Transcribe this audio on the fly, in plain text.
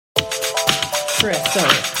Crystal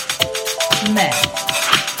Meth.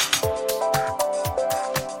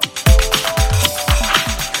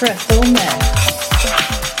 Crystal Meth.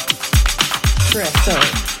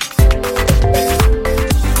 Crystal.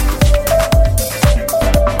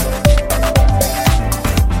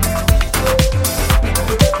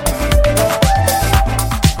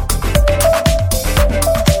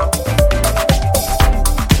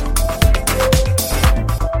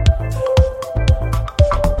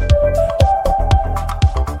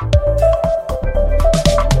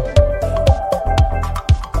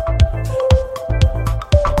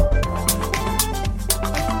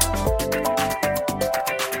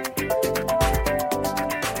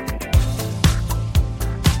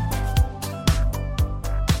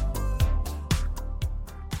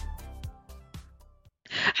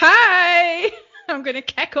 Hi! I'm going to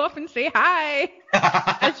kick off and say hi,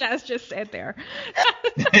 as Jazz just said there.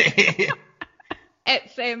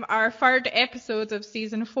 It's our third episode of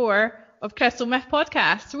season 4 of Crystal Myth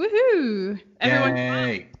Podcast. Woohoo! Everyone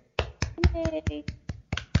Yay. Yay.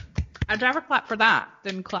 I'd rather clap for that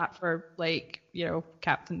than clap for,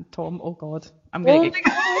 Captain Tom. Oh, God. I'm going to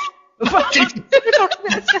God. We were talking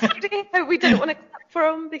about this yesterday, how we didn't want to clap for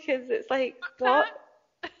him because it's like, what?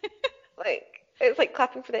 It's like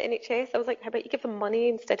clapping for the NHS. I was like, how about you give them money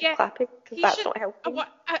instead of clapping? Because that's not helping.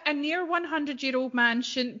 A near 100-year-old man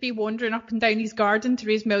shouldn't be wandering up and down his garden to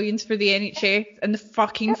raise millions for the NHS in the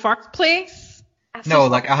fucking first place.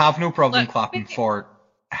 No, I have no problem clapping for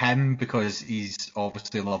him because he's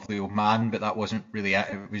obviously a lovely old man, but that wasn't really it.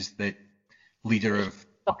 It was the leader of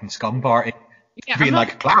fucking Scum Party being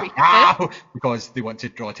like, clap now, because they want to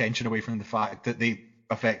draw attention away from the fact that they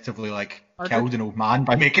effectively killed an old man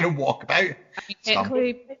by making him walk about.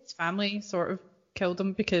 Technically, his family sort of killed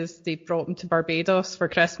him because they brought him to Barbados for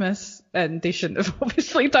Christmas, and they shouldn't have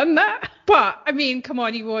obviously done that. But I mean, come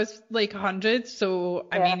on, he was 100, so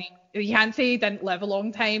I mean, you can't say he didn't live a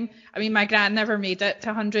long time. I mean, my gran never made it to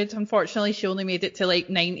 100. Unfortunately, she only made it to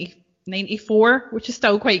 94, which is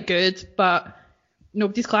still quite good, but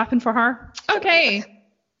nobody's clapping for her. Okay.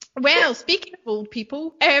 Well, speaking of old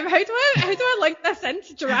people, how do I link this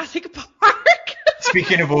into Jurassic Park?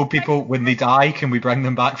 Speaking of old people, when they die, can we bring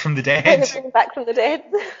them back from the dead? Bring them back from the dead.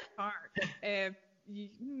 I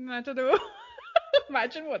don't know.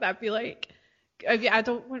 Imagine what that'd be like. I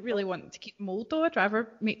don't really want to keep them old though. I'd rather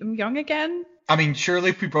make them young again. I mean, surely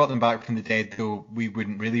if we brought them back from the dead though, we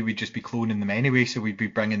wouldn't really. We'd just be cloning them anyway, so we'd be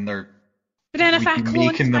bringing their. But then if I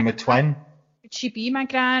making them a twin. Would she be my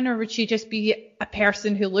gran, or would she just be a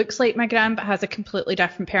person who looks like my gran but has a completely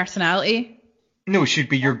different personality? No, she'd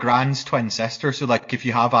be your gran's twin sister. So if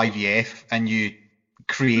you have IVF and you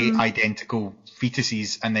create identical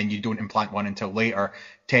fetuses and then you don't implant one until later,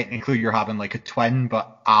 technically you're having a twin,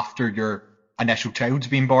 but after your initial child's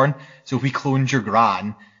been born. So if we cloned your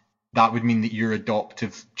gran, that would mean that your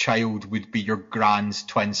adoptive child would be your gran's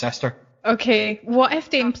twin sister. Okay, what if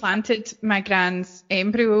they implanted my gran's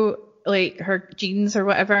embryo, her genes or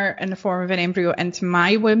whatever, in the form of an embryo into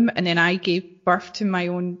my womb, and then I gave birth to my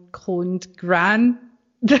own cloned gran?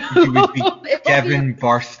 You would be giving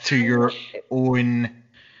birth to your own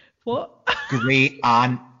great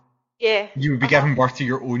aunt. Yeah. You would be giving birth to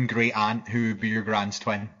your own great aunt, who would be your gran's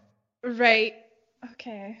twin. Right.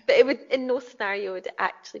 Okay. But it would, in no scenario, would it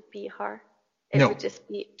actually be her. It would just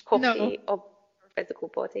be a copy of her physical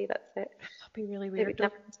body. That's it. That'd be really weird. It would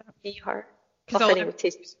never be her. Because all it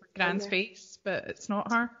takes for Gran's face, but it's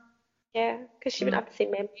not her. Yeah, because she wouldn't have the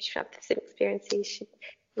same memories, she wouldn't have the same experiences. She'd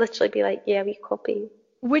literally be like, yeah, we copy.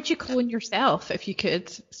 Would you clone yourself if you could,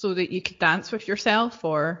 so that you could dance with yourself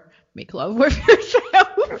or make love with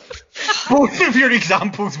yourself? Both of your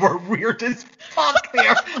examples were weird as fuck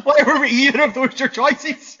there. Why were either of those your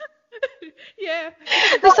choices? Yeah.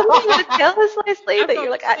 There's something you want to tell us, Leslie, that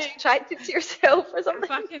you're actually attracted to yourself or something.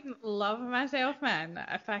 I fucking love myself, man.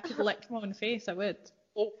 If I could lick my own face, I would.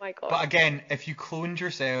 Oh my god. But again, if you cloned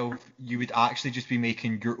yourself, you would actually just be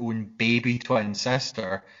making your own baby twin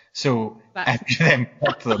sister. So if you then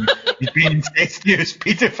pop them, you'd be an incestuous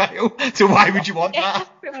paedophile. So why would you want that?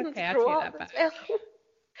 Okay, I take that back.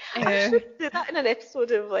 I should do that in an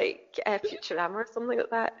episode of Futurama or something like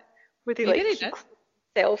that, where they himself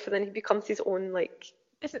and then he becomes his own grandson.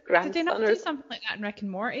 Did they not do something like that in Rick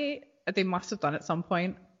and Morty? They must have done at some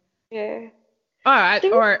point. Yeah. Alright,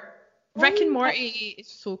 or Rick and Morty is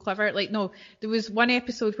so clever. Like, no, there was one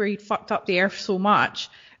episode where he fucked up the Earth so much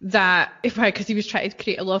that, because he was trying to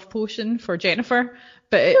create a love potion for Jennifer,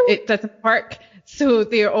 but it didn't work. So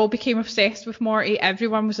they all became obsessed with Morty.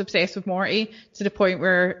 Everyone was obsessed with Morty to the point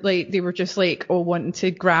where, like, they were just like, all wanting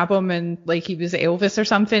to grab him and like he was Elvis or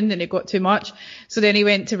something, and it got too much. So then he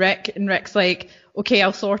went to Rick, and Rick's like, okay,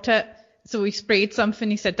 I'll sort it. So he sprayed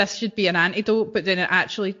something. He said this should be an antidote, but then it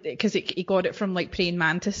actually, because he got it from like praying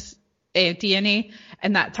mantis DNA,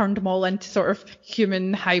 and that turned them all into sort of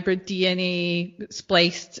human hybrid DNA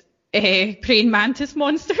spliced praying mantis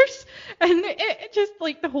monsters, and it just,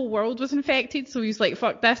 like, the whole world was infected. So he's like,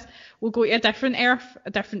 fuck this, we'll go to a different Earth,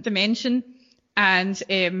 a different dimension, and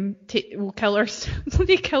we'll kill her. So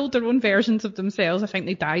they killed their own versions of themselves. I think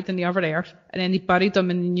they died in the other Earth, and then they buried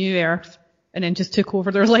them in the new Earth, and then just took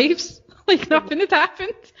over their lives like nothing had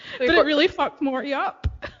happened. But it really fucked Morty up.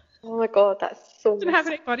 Oh my god, that's so Didn't have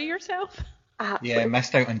any bury yourself. Yeah,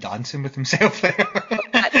 missed out on dancing with himself there,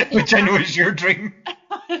 which I know is your dream.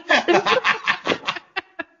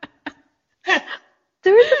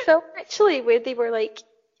 There was a film actually where they were like,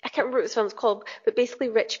 I can't remember what the film's called, but basically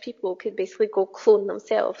rich people could basically go clone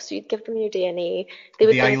themselves. So you'd give them your DNA. They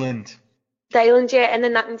would Island. The Island, yeah, and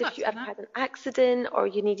then that means if you ever had an accident or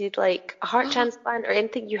you needed like a heart transplant or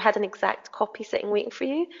anything, you had an exact copy sitting waiting for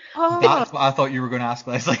you. That's what I thought you were going to ask,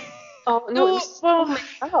 Leslie. Oh no, it was so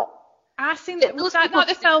messed up. I think was that not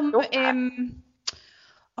the film?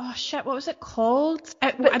 Oh shit, what was it called?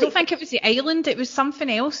 I don't think it was The Island. It was something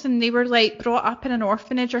else, and they were like brought up in an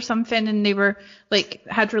orphanage or something, and they were like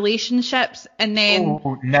had relationships, and then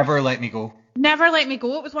Never Let Me Go. Never Let Me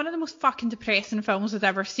Go. It was one of the most fucking depressing films I've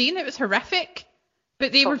ever seen. It was horrific.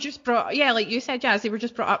 But they were just brought, yeah, like you said, Jazz, they were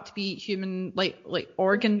just brought up to be human, like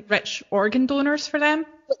rich organ donors for them.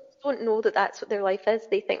 But they don't know that that's what their life is.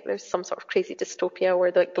 They think there's some sort of crazy dystopia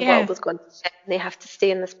where the world has gone to shit and they have to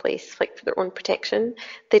stay in this place like for their own protection.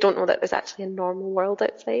 They don't know that there's actually a normal world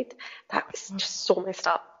outside. That was just so messed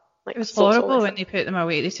up. Like, it was horrible when they put them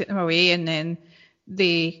away. They took them away, and then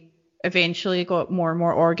they eventually got more and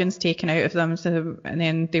more organs taken out of them, and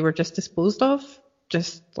then they were just disposed of.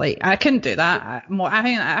 Just like, I couldn't do that.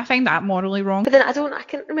 I find that morally wrong. But then I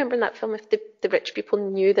can't remember in that film if the rich people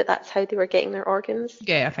knew that that's how they were getting their organs.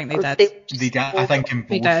 Yeah, I think they did. They did. I think in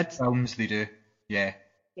both films they do. Yeah.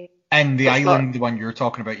 And The Island, the one you're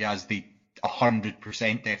talking about, Yaz, they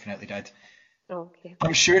 100% definitely did. Oh, okay.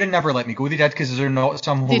 I'm sure in Never Let Me Go they did, because they're not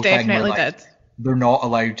some whole they thing where definitely did. They're not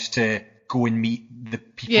allowed to go and meet the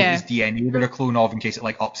people whose DNA they're a clone of in case it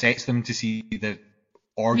like upsets them to see the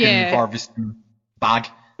organ harvesting bag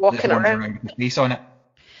walking around with the face on it.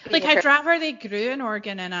 Like, I'd rather they grew an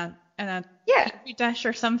organ in a petri dish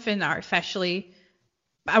or something artificially.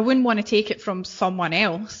 I wouldn't want to take it from someone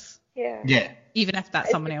else. Yeah. Even if that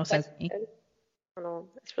someone else is me. I know,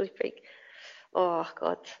 it's really freak. Oh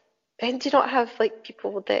god. And do you not have like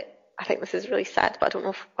people that, I think this is really sad, but I don't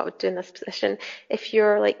know if I would do in this position. If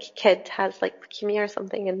your like kid has like leukemia or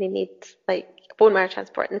something and they need like bone marrow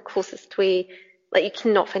transport in the closest way, like you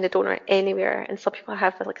cannot find a donor anywhere, and some people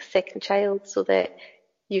have like a second child so that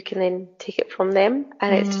you can then take it from them,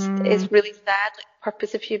 and it's really sad. Like, the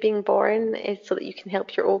purpose of you being born is so that you can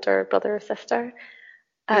help your older brother or sister.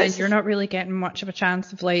 And you're not really getting much of a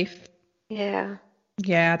chance of life. Yeah.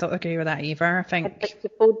 Yeah, I don't agree with that either. I think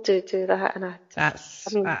people do that, and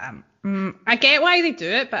I get why they do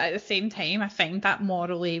it, but at the same time, I find that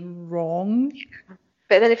morally wrong.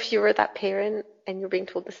 But then if you were that parent and you're being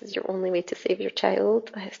told this is your only way to save your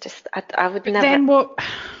child, it's just, I would never. Then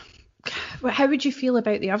how would you feel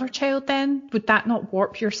about the other child then? Would that not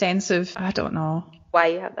warp your sense of, I don't know.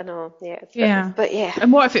 Why? I know, But yeah.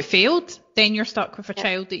 And what if it failed? Then you're stuck with a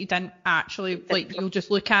child that you didn't actually, like, you'll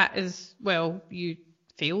just look at as, well, you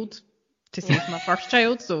failed to save my first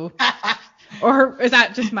child, so. Or is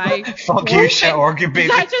that just my... Fuck you, shit organ,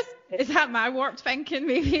 baby. Is that my warped thinking?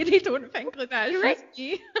 Maybe they don't think like that. You're right.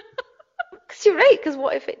 Because you're right, because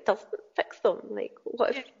what if it doesn't fix them? Like,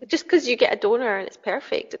 what if just because you get a donor and it's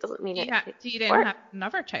perfect, it doesn't mean do you then have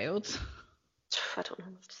another child? I don't know.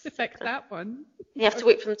 To fix that one. You have to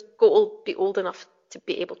wait for them to be old enough to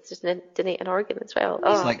be able to donate an organ as well.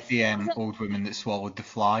 It's like the old woman that swallowed the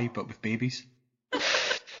fly, but with babies. I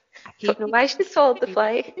don't know why she swallowed the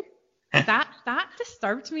fly. That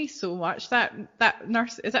disturbed me so much. That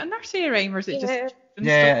nurse, is it a nursery rhyme or is it just?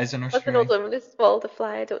 Yeah, it is a nursery rhyme. An old woman who swallowed the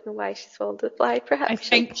fly. I don't know why she swallowed the fly. Perhaps I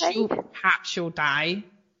think she'll die.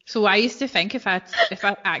 So I used to think if I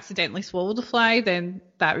accidentally swallowed a fly, then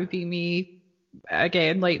that would be me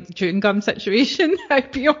again, like the chewing gum situation.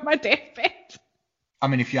 I'd be on my deathbed. I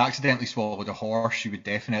mean, if you accidentally swallowed a horse, you would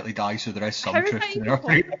definitely die. So there is some How is truth that to even their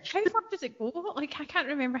theory. possible? How far does it go? Like, I can't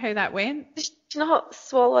remember how that went. Did you not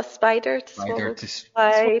swallow a spider to Spider swallow to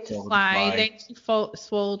slide? swallow the Fly, fly. then she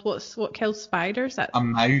swallowed what kills spiders? That's A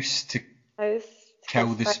mouse to House to kill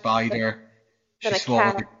the spider. She Then a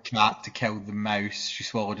swallowed cat. a cat to kill the mouse. She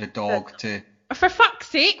swallowed a dog to. for fuck's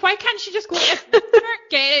sake. Why can't she just go to the doctor,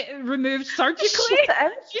 get it removed surgically? Shit it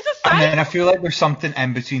out. She's a And scientist. then I feel like there's something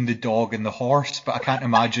in between the dog and the horse, but I can't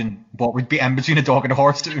imagine what would be in between a dog and a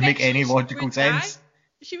horse that would make any logical sense.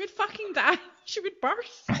 She would fucking die. She would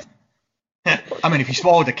burst. I mean, if you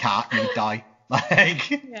swallowed a cat, you would die. Like,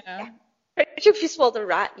 Yeah. If you swallowed a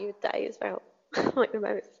rat, you would die as well. Like the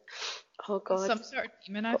mouse. Oh god. Some sort of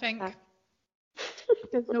demon, I think.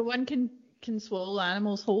 Because no one can swallow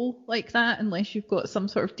animals whole like that unless you've got some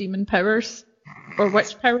sort of demon powers or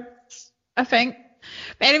witch powers, I think.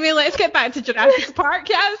 But anyway, let's get back to Jurassic Park,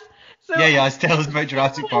 yes. So yeah, tell us about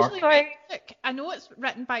Jurassic Park. I know it's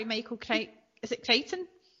written by Michael Crichton. Is it Crichton?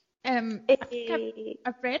 I think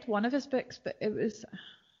I've read one of his books, but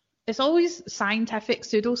it's always scientific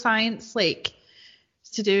pseudoscience, like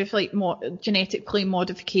to do with like genetically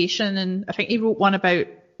modification, and I think he wrote one about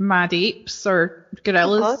mad apes or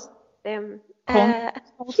gorillas. I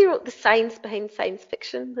think he wrote the science behind science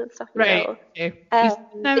fiction and stuff. Right. Well. Okay.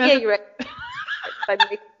 Yeah, you're right. By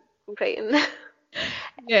Michael Crichton.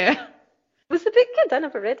 Yeah. Was the book good? I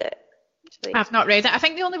never read it. Actually. I've not read it. I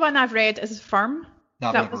think the only one I've read is Firm. No,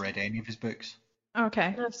 I've That never was- read any of his books.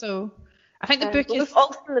 Okay. So I think the book Well, is we've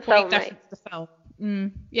all seen the quite film, different right? to the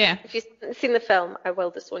film. Yeah. If you've seen the film, I will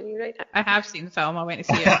disown you right now. I have seen the film. I went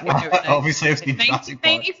to see it. when it was out. Obviously, I've seen Jurassic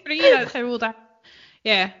Park. 1993, that's how old I am.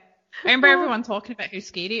 Yeah. I remember everyone talking about how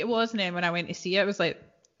scary it was, and then when I went to see it, I was like,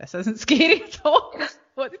 this isn't scary at all.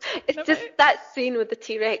 What are they It's talking just about? that scene with the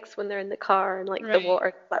T-Rex when they're in the car and like Right. the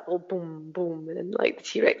water, that little boom, boom, and then like the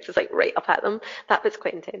T-Rex is like right up at them. That was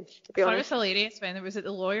quite intense, to be I thought it was honest. hilarious when there was the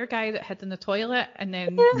lawyer guy that hid in the toilet, and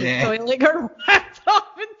then Yeah. the toilet got whacked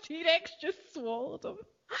up, and T-Rex just swallowed him.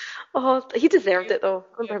 Oh, he deserved it though.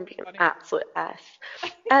 I remember him being an Funny. absolute ass.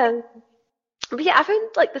 But yeah, I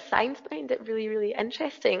found like the science behind it really, really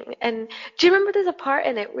interesting. And do you remember there's a part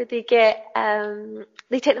in it where they get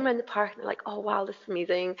they take them around the park and they're like, oh wow, this is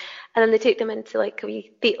amazing. And then they take them into like a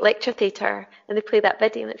wee lecture theatre and they play that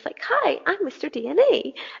video and it's like, hi, I'm Mr.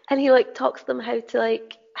 DNA. And he like talks to them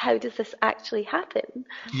how does this actually happen?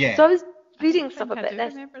 Yeah. So I was reading I stuff think I about do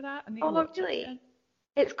this. remember that. I need to Oh, watch it really? again.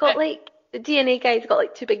 It's got like the DNA guy's got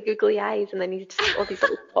like two big googly eyes and then he's just all these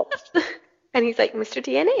little dots. And he's like, Mr.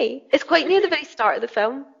 DNA. It's quite near the very start of the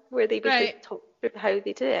film where they basically Right. talk through how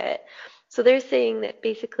they do it. So they're saying that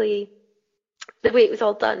basically the way it was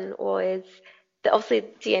all done was that obviously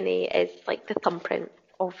DNA is like the thumbprint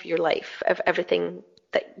of your life, of everything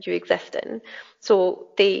that you exist in. So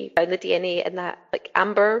they found the DNA in that like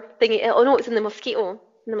amber thingy. Oh no, it's in the mosquito.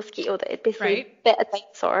 In the mosquito that it basically Right. bit a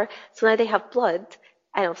dinosaur. So now they have blood,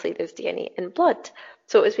 and obviously there's DNA in blood.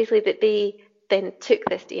 So it was basically that they then took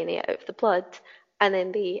this DNA out of the blood and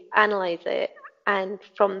then they analyze it, and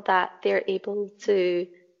from that they're able to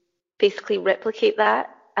basically replicate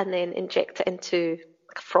that and then inject it into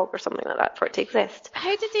like a frog or something like that for it to exist.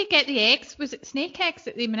 How did they get the eggs? Was it snake eggs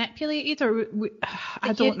that they manipulated, or I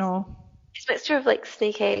They don't used- know. It's a mixture of like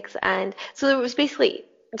snake eggs, and so there was basically,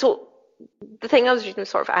 so the thing I was reading was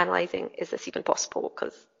sort of analysing, is this even possible,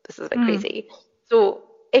 because this is a bit crazy. So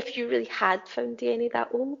if you really had found DNA that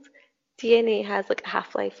old, DNA has like a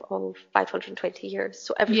half-life of 520 years.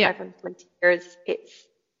 So every Yeah. 520 years, it's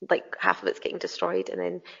like half of it's getting destroyed, and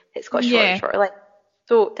then it's got a shorter Yeah. and shorter life.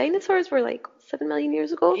 So dinosaurs were like 7 million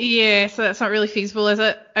years ago. Yeah, so that's not really feasible, is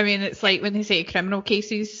it? I mean, it's like when they say criminal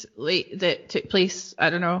cases like that took place, I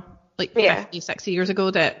don't know, like Yeah. 50, 60 years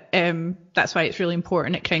ago, that that's why it's really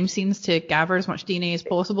important at crime scenes to gather as much DNA as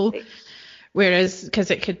possible. Whereas,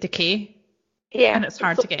 because it could decay, Yeah. and it's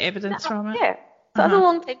hard So- to get evidence from it. Yeah. So that's a Uh-huh.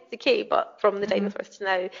 long time to decay, but from the dinosaurs to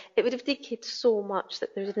now, it would have decayed so much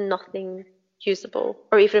that there's nothing usable.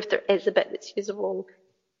 Or even if there is a bit that's usable,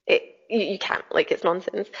 you can't, like, it's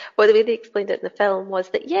nonsense. But the way they explained it in the film was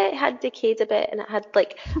that, yeah, it had decayed a bit and it had,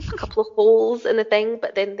 like, a couple of holes in the thing,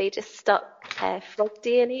 but then they just stuck frog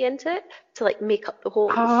DNA into it to, like, make up the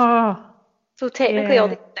holes. Oh, So technically all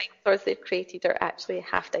yeah. the dinosaurs they've created are actually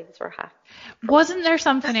half dinosaur, half. wasn't there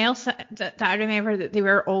something else that I remember, that they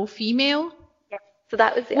were all female? So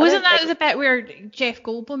that was the Wasn't other that thing. the bit where Jeff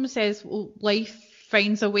Goldblum says, well, life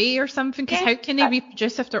finds a way or something? Because Yeah, how can they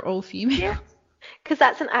reproduce if they're all female? Yeah. Because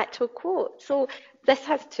that's an actual quote. So this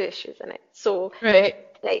has two issues in it. So Right.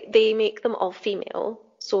 they make them all female.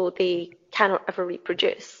 so they cannot ever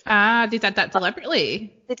reproduce. Ah, they did that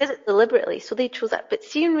deliberately. They did it deliberately, so they chose that. But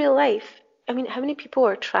see, in real life, I mean, how many people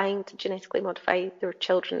are trying to genetically modify their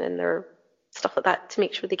children and their stuff like that to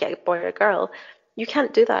make sure they get a boy or a girl? You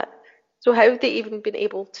can't do that. So how have they even been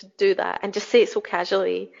able to do that and just say it so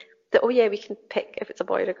casually that, oh yeah, we can pick if it's a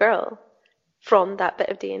boy or a girl from that bit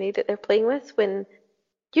of DNA that they're playing with, when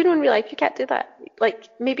in real life you can't do that. Like,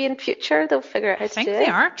 maybe in future they'll figure out how I to think do they it.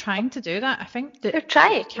 are trying to do that. I think that They're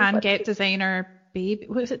trying. you can but get designer baby.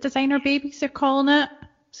 What is it? Designer babies they're calling it.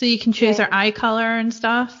 So you can choose Yeah. their eye color and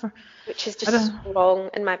stuff. Which is I just don't- wrong,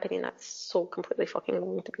 in my opinion. That's so completely fucking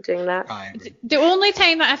wrong to be doing that. I agree. The only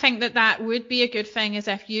time that I think that would be a good thing is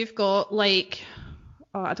if you've got like,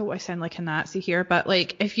 oh, I don't want to sound like a Nazi here, but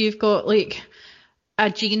like if you've got like a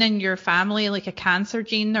gene in your family, like a cancer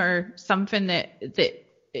gene or something that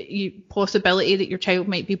you possibility that your child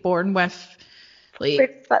might be born with, Where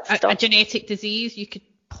like does that a stop? genetic disease, you could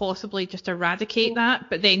possibly just eradicate that.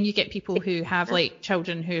 But then you get people who have like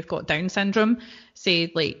children who've got Down syndrome say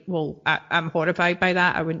like, well, I'm horrified by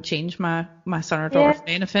that. I wouldn't change my son or daughter for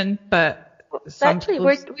anything. But some Exactly. people,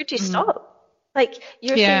 Where do you stop? Like,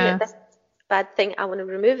 you're saying Yeah. that this is a bad thing, I want to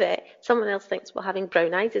remove it. Someone else thinks, well, having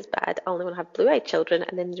brown eyes is bad, I only want to have blue-eyed children,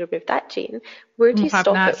 and then you remove that gene. Where do you we'll have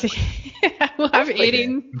stop Nazi. it? We'll have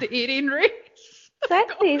Exactly. the Aryan race.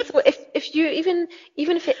 Exactly. So if you even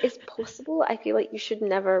if it is possible, I feel like you should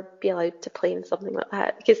never be allowed to play in something like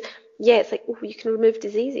that, because yeah, it's like, oh, you can remove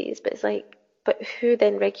diseases, but it's like, but who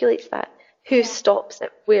then regulates that? Who stops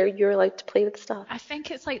it where you're allowed to play with stuff? I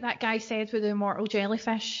think it's like that guy said with the immortal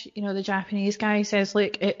jellyfish, the Japanese guy says,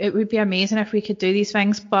 like, it would be amazing if we could do these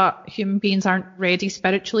things, but human beings aren't ready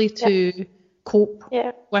spiritually to cope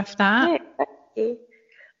Yeah. with that. Yeah, exactly.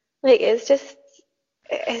 Like, it's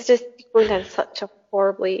just going down such a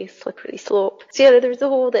horribly slippery slope. So yeah, there's the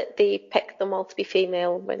whole that they picked them all to be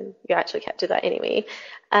female when you actually can't do that anyway.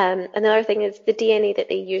 And the other thing is the DNA that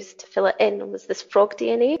they used to fill it in was this frog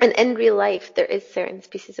DNA. And in real life, there is certain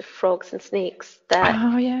species of frogs and snakes that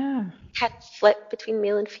Oh, yeah. can flip between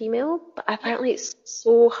male and female, but apparently it's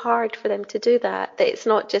so hard for them to do that it's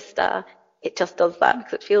not just it just does that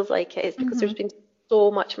because it feels like it is, because there's been so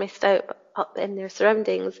much missed out up in their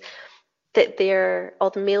surroundings that all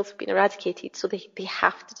the males have been eradicated, so they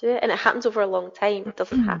have to do it, and it happens over a long time. It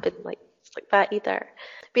doesn't happen like that either.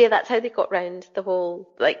 But yeah, that's how they got round the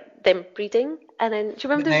whole, like, them breeding. And then do you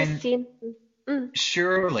remember there's a scene?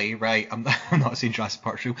 Surely, right, I'm not saying Jurassic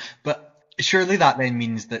Park true, but surely that then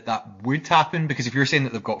means that would happen, because if you're saying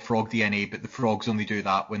that they've got frog DNA, but the frogs only do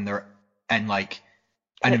that when they're in like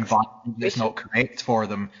an environment that's not correct for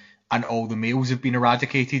them, and all the males have been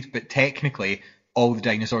eradicated, but technically all the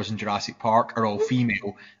dinosaurs in Jurassic Park are all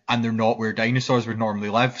female, and they're not where dinosaurs would normally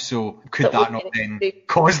live, so could that not then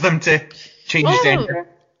cause them to change gender?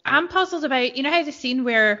 I'm puzzled about, how the scene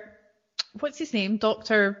where, what's his name?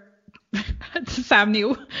 Dr. Sam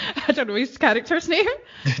Neill. I don't know his character's name.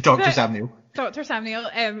 Dr. Sam Neill. Dr. Sam Neill.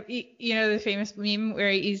 The famous meme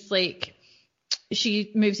where he's like,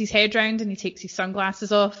 she moves his head round and he takes his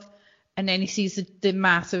sunglasses off, and then he sees the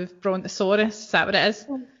massive Brontosaurus. Is that what it is?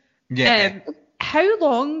 Yeah. How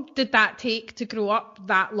long did that take to grow up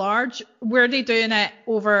that large? Were they doing it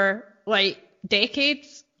over like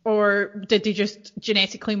decades, or did they just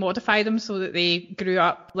genetically modify them so that they grew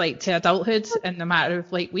up like to adulthood in a matter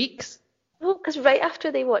of like weeks? Well, because right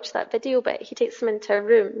after they watch that video bit, he takes them into a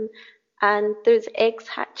room and there's eggs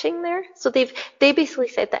hatching there. So they basically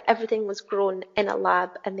said that everything was grown in a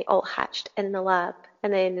lab and they all hatched in the lab,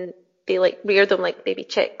 and then they like rear them like baby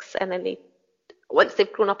chicks, and then once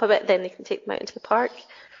they've grown up a bit, then they can take them out into the park.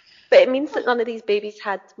 But it means that none of these babies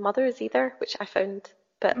had mothers either, which I found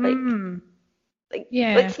a bit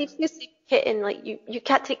yeah. Like, see, if you see a kitten, like you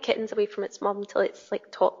can't take kittens away from its mum until it's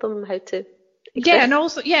like taught them how to exist. Yeah, and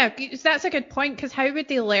also, that's a good point, because how would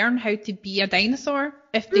they learn how to be a dinosaur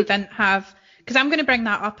if they didn't have, because I'm going to bring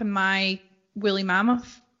that up in my woolly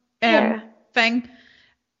mammoth thing,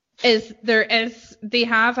 they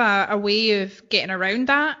have a way of getting around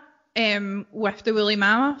that with the woolly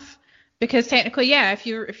mammoth, because technically, if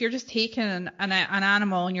you're just taking an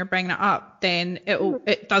animal and you're bringing it up, then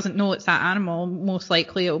it doesn't know it's that animal. Most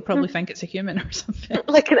likely, it'll probably think it's a human or something.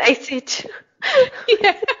 Like an Ice Age.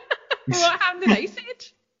 Yeah. What happened in Ice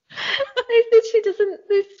Age? Ice Age, she doesn't.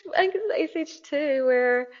 I think it's Ice Age 2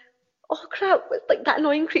 where, oh crap, like that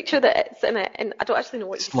annoying creature that's in it, and I don't actually know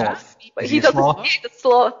what he's Sloth. but Is he he a doesn't. sloth? He's a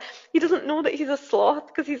sloth. He doesn't know that he's a sloth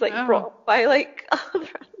because he's like brought up by like other.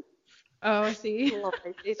 Oh, I see. I love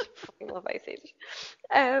Ice Age. Fucking love Ice Age.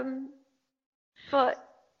 But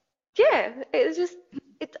yeah, it was just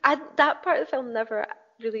that part of the film never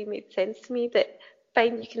really made sense to me, that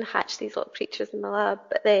fine, you can hatch these little creatures in the lab,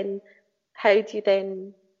 but then how do you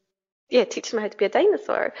then, teach them how to be a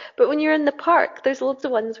dinosaur? But when you're in the park, there's loads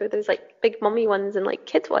of ones where there's like big mummy ones and like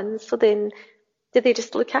kid ones. So then, do they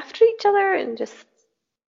just look after each other and just,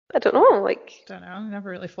 I don't know, like. Don't know. I never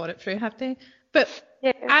really thought it through, have they? But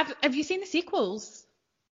Yeah. have you seen the sequels?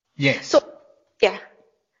 Yes. So, yeah.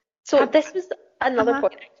 So this was another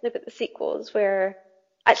point actually about the sequels where,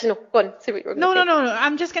 actually no, go on, see what you were going to say. No.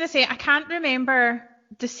 I'm just going to say I can't remember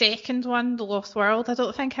the second one, The Lost World. I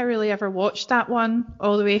don't think I really ever watched that one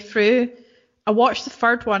all the way through. I watched the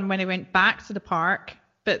third one when I went back to the park,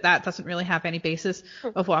 but that doesn't really have any basis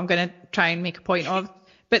of what I'm going to try and make a point of.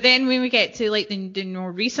 But then when we get to like the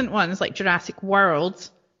more recent ones, like Jurassic World,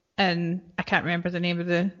 and I can't remember the name of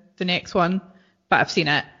the next one, but I've seen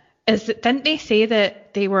it. Didn't they say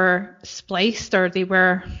that they were spliced, or they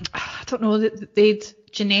were, I don't know, that they'd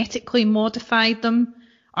genetically modified them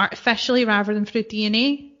artificially rather than through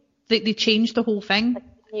DNA? They changed the whole thing. Like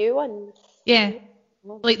new ones. Yeah.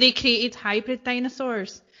 Like they created hybrid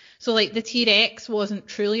dinosaurs. So like the T-Rex wasn't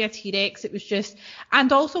truly a T-Rex, it was just,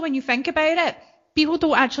 and also when you think about it, people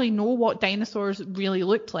don't actually know what dinosaurs really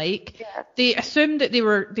looked like. Yeah. They assume that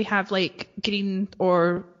they have like green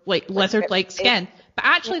or like lizard-like skin, but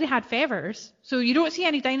actually they had feathers. So you don't see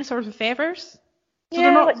any dinosaurs with feathers. So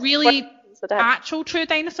they're not like really actual true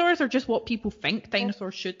dinosaurs, or just what people think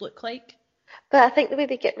dinosaurs should look like. But I think the way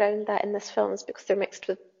they get around that in this film is because they're mixed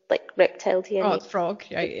with like reptile DNA. Oh, it's frog.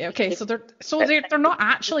 Yeah. Okay. So they're not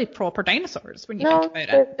actually proper dinosaurs when you think about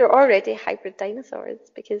it. They're already hybrid dinosaurs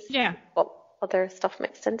because other stuff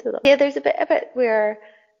mixed into them. Yeah, there's a bit of it where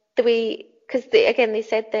the way, because they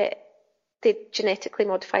said that they genetically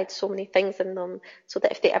modified so many things in them so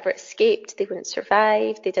that if they ever escaped, they wouldn't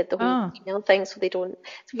survive. They did the whole female thing so they don't.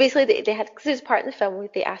 So basically, they had, because there's a part in the film where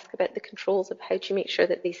they ask about the controls of how do you make sure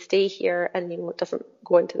that they stay here and it doesn't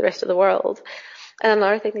go into the rest of the world. And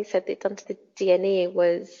another thing they said they'd done to the DNA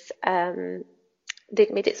was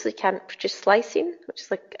they'd made it so you can't produce lysine, which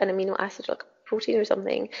is like an amino acid, like a protein or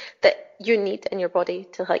something that you need in your body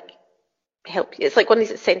to like help you. It's like one of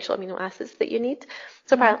these essential amino acids that you need.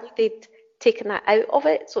 So apparently they'd taken that out of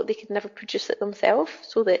it so they could never produce it themselves,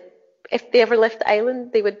 so that if they ever left the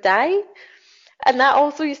island they would die. And that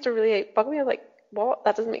also used to really bug me. I was like, what?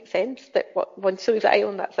 That doesn't make sense. That once you leave the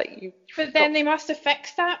island, that's like you. But then they must have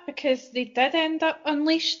fixed that because they did end up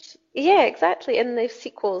unleashed. Yeah, exactly. In the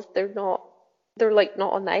sequels, they're like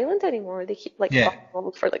not on the island anymore. They keep like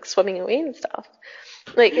for like swimming away and stuff.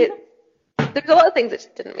 Like there's a lot of things that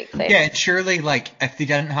just didn't make sense. Yeah, surely, like, if they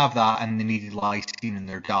didn't have that and they needed lysine in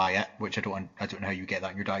their diet, which I don't know how you get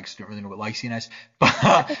that in your diet because I don't really know what lysine is, but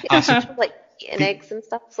like eating eggs and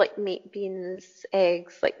stuff, like meat, beans,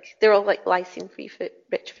 eggs, like they're all like lysine-free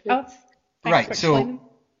rich foods. Right, so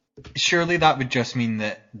surely that would just mean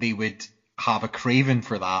that they would have a craving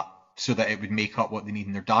for that so that it would make up what they need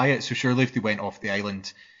in their diet. So surely if they went off the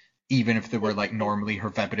island, even if they were like normally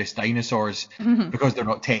herbivorous dinosaurs, because they're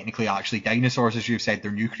not technically actually dinosaurs, as you've said,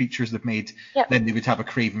 they're new creatures they've made, then they would have a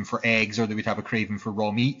craving for eggs, or they would have a craving for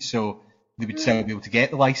raw meat, so they would still be able to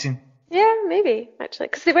get the lysine. Yeah, maybe, actually,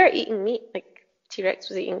 because they were eating meat, like T-Rex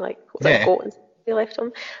was eating like goat and they left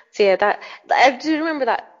them. So yeah, that I do remember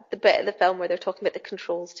the bit of the film where they're talking about the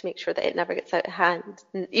controls to make sure that it never gets out of hand.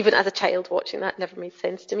 And even as a child watching that, never made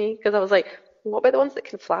sense to me, because I was like, what about the ones that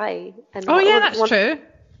can fly? And that's true.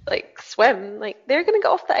 Like swim, like they're gonna get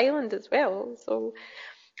off the island as well. So,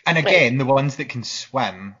 and again, the ones that can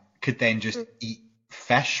swim could then just eat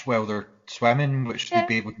fish while they're swimming, which they'd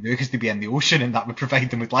be able to do because they'd be in the ocean, and that would provide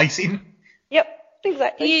them with lysine. Yep,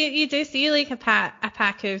 exactly. You do see like a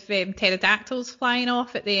pack of pterodactyls flying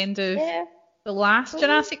off at the end of the last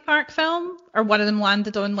Jurassic Park film, or one of them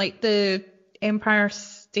landed on like the Empire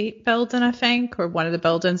State Building, I think, or one of the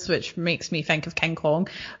buildings, which makes me think of King Kong.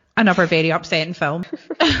 Another very upsetting film.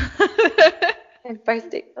 Empire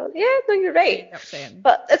State Building. Yeah, no, you're right.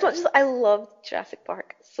 But as much as I love Jurassic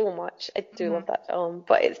Park so much, I do love that film.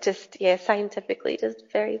 But it's just, scientifically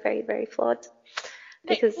just very, very, very flawed.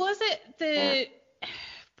 Because was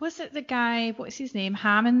it the guy? What's his name?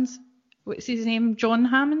 Hammond. What's his name? John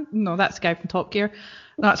Hammond? No, that's the guy from Top Gear.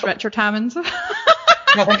 No, that's Richard Hammond.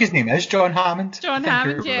 I think his name is John Hammond. John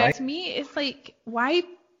Hammond. Yeah. Right. To me, it's like, why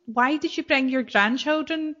did you bring your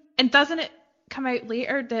grandchildren? And doesn't it come out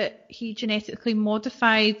later that he genetically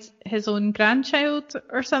modified his own grandchild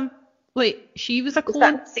or something? Like, she was a clone. Is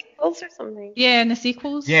that in the sequels or something? Yeah, in the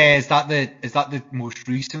sequels. Yeah, is that the most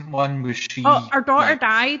recent one? Was she? Oh, our daughter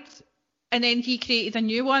died, and then he created a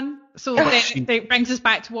new one. So that brings us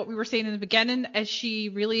back to what we were saying in the beginning. Is she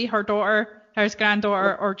really her daughter, his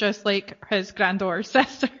granddaughter, or just like his granddaughter's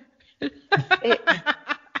sister?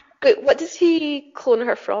 Wait, what does he clone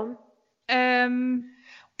her from?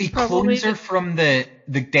 He Probably clones her from the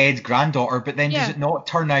dead granddaughter, but then does Yeah. it not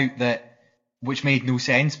turn out that, which made no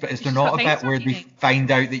sense, but is there She's not got a bit where dinosaur they DNA.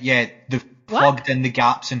 find out that, yeah, they've What? plugged in the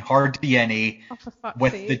gaps in her DNA Oh, for fuck's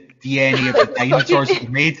with sake. the DNA of the dinosaurs that they've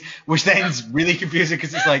made, which then is really confusing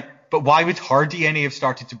because it's like, but why would her DNA have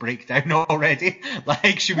started to break down already?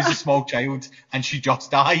 Like, she was a small child and she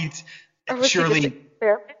just died. Or was he just Surely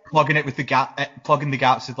experiment? plugging it with the plugging the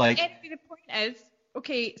gaps is like, Anyway, the point is,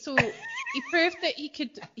 okay, so he proved that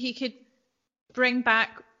he could bring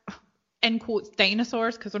back, in quotes,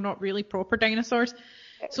 dinosaurs, because they're not really proper dinosaurs.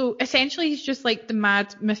 So essentially he's just like the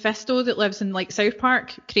mad Mephisto that lives in like South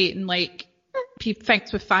Park, creating like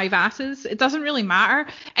things with 5 asses. It doesn't really matter.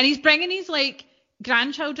 And he's bringing his like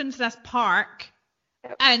grandchildren to this park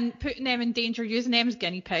Yep. and putting them in danger, using them as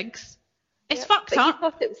guinea pigs. It's Yeah, fucked but up. he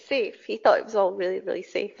thought it was safe. He thought it was all really, really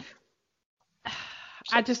safe.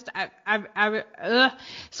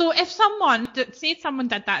 So if someone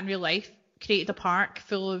did that in real life, created a park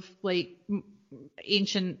full of like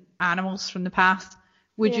ancient animals from the past,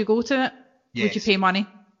 would Yeah. you go to it? Would you Yes. pay money?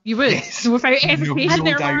 You would. Yes. Without No hesitation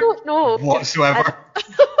there, doubt. Mark. don't know. whatsoever.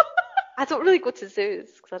 I don't really go to zoos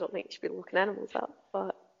because I don't think you should be looking animals up,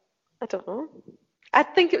 but I don't know. I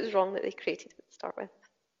think it was wrong that they created it to start with.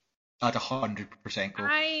 I'd 100% go.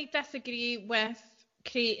 I disagree with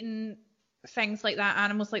creating things like that,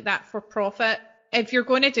 animals like that, for profit. If you're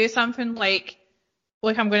going to do something like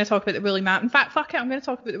I'm going to talk about the woolly mammoth. In fact, fuck it, I'm going to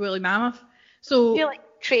talk about the woolly mammoth. So I feel like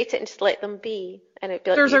create it and just let them be, and it'd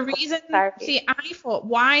be like there's a you've got reason. clarity. See, I thought,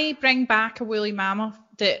 why bring back a woolly mammoth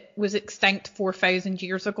that was extinct 4,000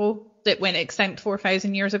 years ago, that went extinct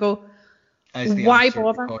 4,000 years ago? Is the Why answer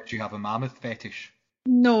bother? because you have a mammoth fetish?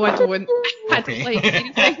 No, I don't. I Okay. don't like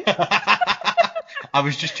anything. I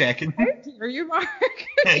was just checking. How dare you, Mark?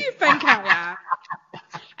 Who do you think I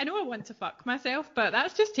am? I know I want to fuck myself, but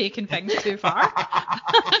that's just taking things too far.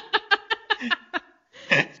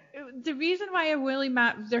 The reason why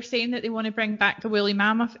they're saying that they want to bring back the woolly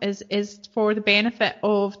mammoth is for the benefit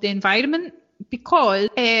of the environment, because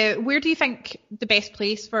where do you think the best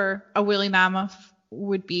place for a woolly mammoth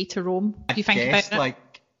would be to roam? Do you think I guess about it?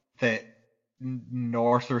 like the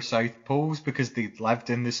north or south poles because they lived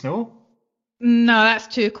in the snow. No, that's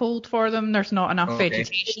too cold for them. There's not enough Okay.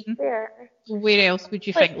 vegetation. There. Where else would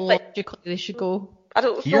you Like- think like- logically they should go? I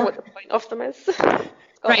don't Here? know what the point of them is.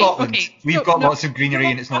 Right, Scotland. okay. We've So, got no, lots of greenery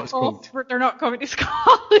and it's not as cold. They're not coming to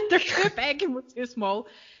Scotland. They're too big and we're too small.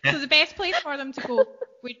 So the best place for them to go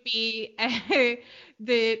would be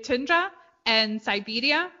the tundra in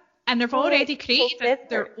Siberia. And they've already created desert.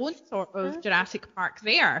 their own sort of Jurassic Park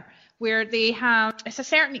there, where they have, it's a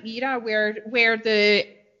certain era where the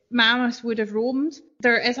mammoths would have roamed.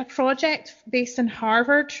 There is a project based in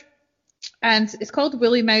Harvard, and it's called the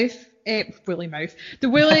Woolly Mammoth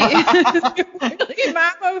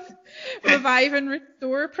Revive and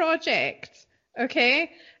Restore Project.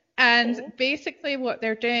 Okay? And Okay. basically what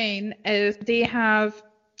they're doing is they have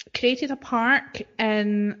created a park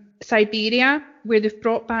in Siberia where they've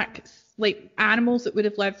brought back like animals that would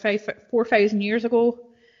have lived 4,000 years ago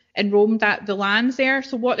and roamed at the lands there.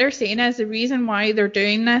 So what they're saying is the reason why they're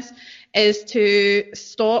doing this is to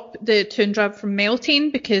stop the tundra from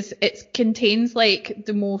melting, because it contains like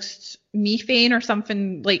the most methane or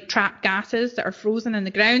something, like trapped gases that are frozen in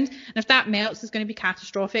the ground. And if that melts, it's going to be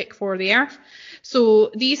catastrophic for the earth.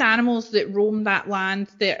 So these animals that roam that land,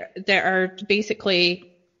 that are basically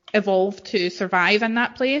evolved to survive in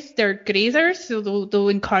that place, they're grazers. So they'll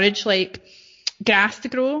encourage like grass to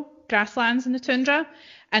grow, grasslands in the tundra.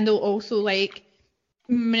 And they'll also like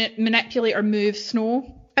manipulate or move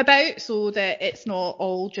snow about so that it's not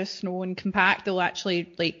all just snow and compact. They'll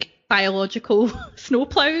actually like biological snow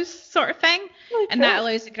plows sort of thing. And that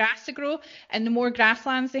allows the grass to grow. And the more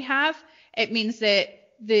grasslands they have, it means that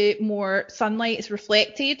the more sunlight is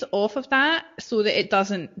reflected off of that so that it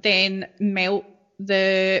doesn't then melt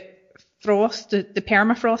the frost, the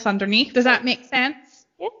permafrost underneath. Does that make sense?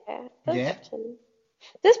 Yeah, that's Yeah. actually.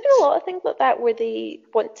 There's been a lot of things like that where they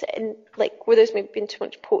want to, where there's maybe been too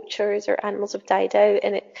much poachers or animals have died out,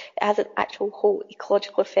 and it has an actual whole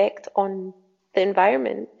ecological effect on the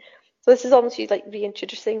environment. So this is almost you like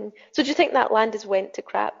reintroducing. So do you think that land has went to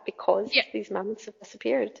crap because Yeah. these mammoths have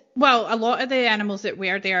disappeared? Well, a lot of the animals that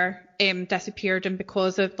were there disappeared, and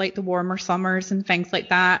because of like the warmer summers and things like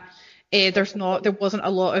that, there wasn't a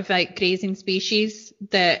lot of like grazing species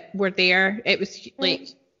that were there. It was like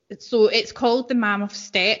So it's called the Mammoth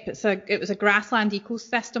Steppe. It was a grassland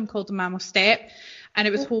ecosystem called the Mammoth Steppe, and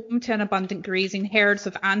it was home to an abundant grazing herds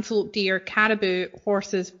of antelope, deer, caribou,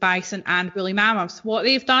 horses, bison, and woolly mammoths. What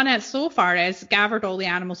they've done so far is gathered all the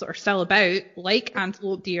animals that are still about, like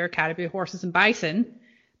antelope, deer, caribou, horses, and bison,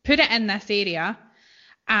 put it in this area,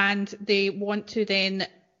 and they want to then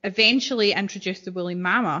eventually introduce the woolly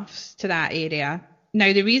mammoths to that area.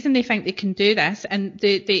 Now, the reason they think they can do this, and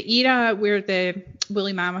the era where the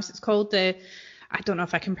woolly mammoths, it's called I don't know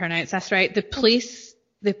if I can pronounce this right, the Pleistocene.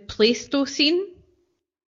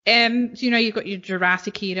 So, you've got your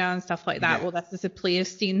Jurassic era and stuff like that. Yeah. Well, this is the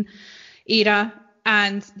Pleistocene era,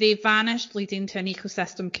 and they vanished, leading to an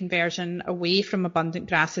ecosystem conversion away from abundant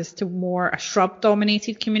grasses to more a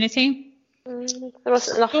shrub-dominated community. There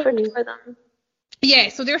wasn't enough food for them. Yeah,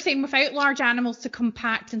 so they're saying without large animals to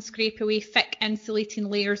compact and scrape away thick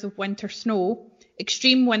insulating layers of winter snow,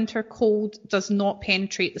 extreme winter cold does not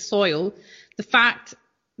penetrate the soil.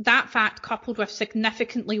 That fact, coupled with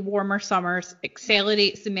significantly warmer summers,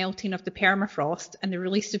 accelerates the melting of the permafrost and the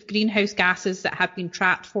release of greenhouse gases that have been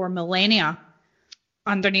trapped for millennia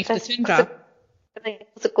underneath the tundra.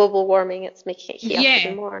 It's a global warming, it's making it heat up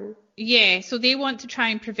even more. Yeah, so they want to try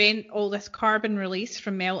and prevent all this carbon release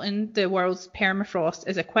from melting the world's permafrost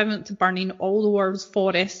is equivalent to burning all the world's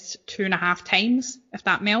forests 2.5 times if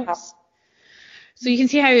that melts. So you can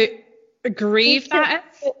see how grave that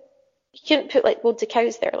is. You couldn't put like loads of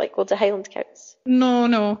cows there, like loads of Highland cows.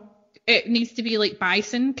 No. It needs to be like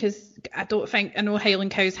bison, because I know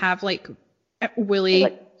Highland cows have like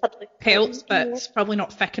woolly pelts, but it's probably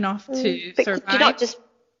not thick enough to survive. Could you not just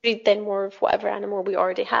breed then more of whatever animal we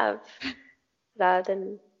already have rather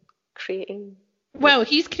than creating? Well,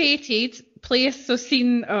 he's created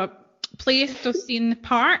Pleistocene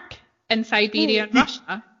Park in Siberia and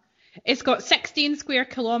Russia. It's got 16 square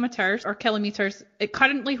kilometres or kilometres. It's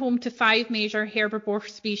currently home to 5 major herbivore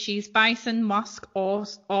species: bison, musk,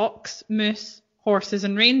 ox, moose, horses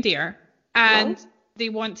and reindeer. And they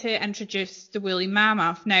want to introduce the woolly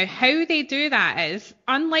mammoth. Now, how they do that is,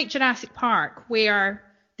 unlike Jurassic Park, where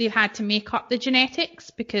they've had to make up the genetics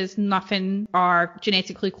because nothing are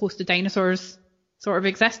genetically close to dinosaurs sort of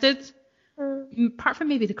existed, apart from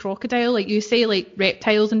maybe the crocodile, like you say, like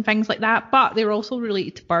reptiles and things like that, but they're also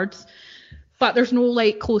related to birds. But there's no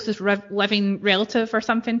like closest living relative or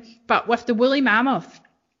something. But with the woolly mammoth,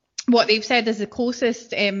 what they've said is the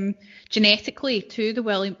closest genetically to the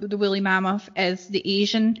woolly mammoth is the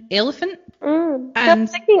Asian elephant. And I'm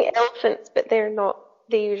thinking elephants, but they're not.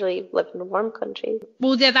 They usually live in warm countries.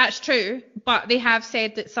 Well, yeah, that's true. But they have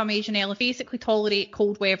said that some Asian elephants basically tolerate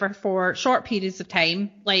cold weather for short periods of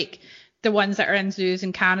time, like the ones that are in zoos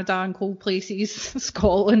in Canada and cold places,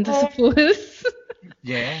 Scotland, I suppose.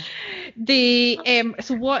 Yeah.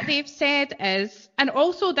 So what they've said is, and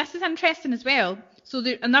also this is interesting as well. So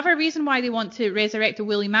another reason why they want to resurrect the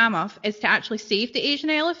woolly mammoth is to actually save the Asian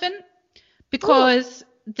elephant, because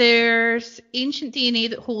there's ancient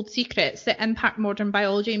DNA that holds secrets that impact modern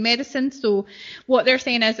biology and medicine. So what they're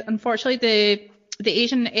saying is, unfortunately, the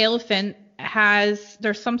Asian elephant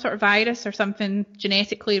there's some sort of virus or something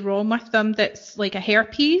genetically wrong with them that's like a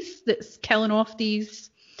herpes that's killing off these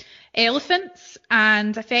elephants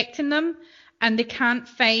and affecting them, and they can't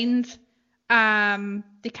find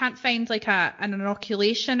like an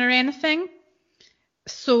inoculation or anything.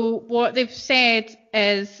 So what they've said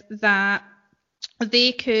is that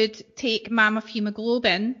they could take mammoth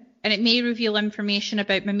hemoglobin, and it may reveal information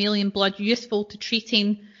about mammalian blood useful to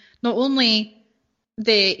treating not only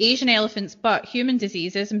the Asian elephants but human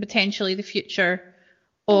diseases and potentially the future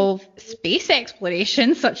of space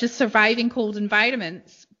exploration, such as surviving cold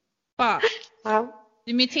environments. But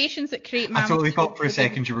the mutations that create mammoth... I totally thought for a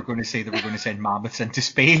second you were going to say they were going to send mammoths into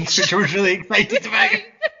space, which I was really excited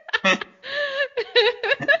about.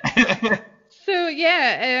 So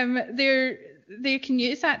yeah, they can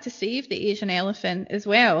use that to save the Asian elephant as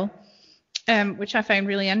well, which I found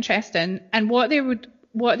really interesting. And what they would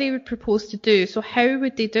propose to do. So how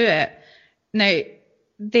would they do it? Now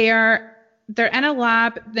they're in a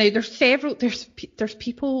lab. Now there's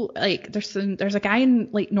people like there's a guy in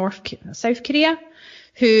like South Korea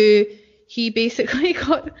who he basically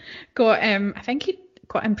got I think he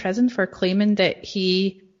got imprisoned for claiming that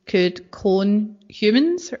he could clone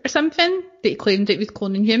humans or something. That he claimed that he was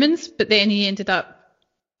cloning humans, but then he ended up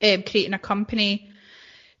creating a company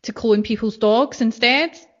to clone people's dogs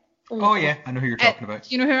instead. Oh yeah, I know who you're talking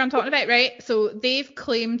about. You know who I'm talking about, right? So they've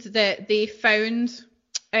claimed that they found,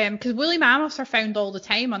 because woolly mammoths are found all the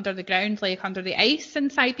time under the ground, like under the ice in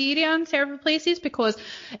Siberia and several places, because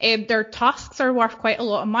their tusks are worth quite a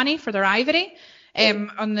lot of money for their ivory.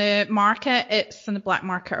 On the market, it's on the black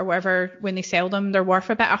market or whatever, when they sell them, they're worth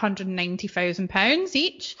about £190,000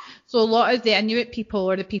 each. So a lot of the Inuit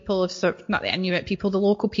people, or the people of not the Inuit people, the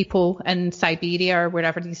local people in Siberia or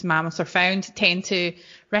wherever these mammoths are found, tend to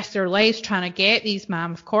risk their lives trying to get these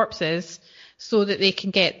mammoth corpses so that they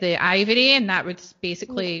can get the ivory, and that would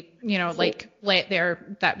basically,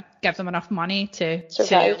 that gives them enough money to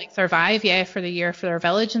survive, for the year for their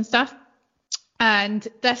village and stuff. And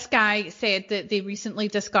this guy said that they recently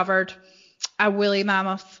discovered a woolly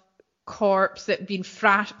mammoth corpse that had been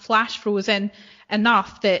flash frozen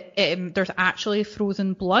enough that there's actually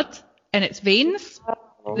frozen blood in its veins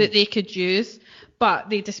that they could use. But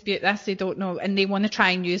they dispute this, they don't know, and they want to try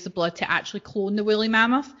and use the blood to actually clone the woolly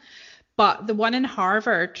mammoth. But the one in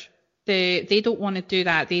Harvard, they don't want to do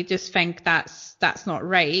that. They just think that's not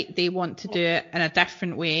right. They want to do it in a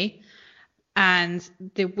different way. And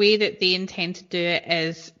the way that they intend to do it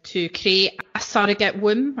is to create a surrogate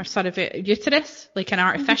womb or surrogate uterus, like an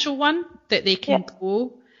artificial one that they can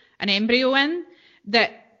grow an embryo in.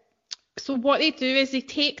 So what they do is they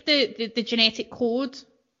take the genetic code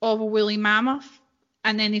of a woolly mammoth,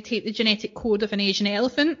 and then they take the genetic code of an Asian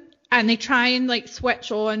elephant, and they try and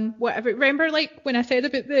switch on whatever. Remember, when I said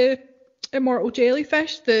about the immortal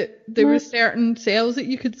jellyfish, that there were certain cells that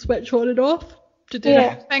you could switch on and off to do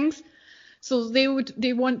different things. So they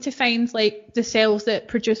want to find the cells that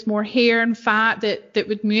produce more hair and fat that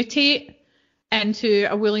would mutate into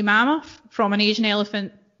a woolly mammoth from an Asian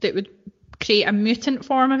elephant, that would create a mutant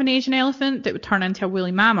form of an Asian elephant that would turn into a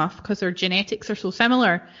woolly mammoth, because their genetics are so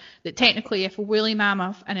similar that technically if a woolly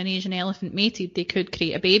mammoth and an Asian elephant mated, they could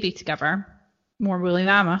create a baby together, more woolly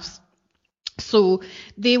mammoths. So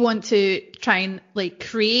they want to try and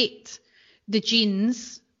create the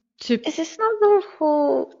genes. Is this not the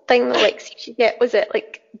whole thing that if you get, was it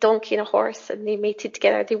donkey and a horse and they mated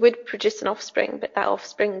together, they would produce an offspring, but that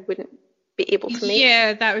offspring wouldn't be able to mate?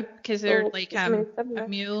 Yeah, that would, because they're a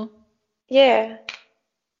mule. Yeah.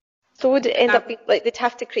 So would it end up being they'd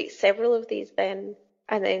have to create several of these then,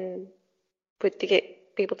 and then would they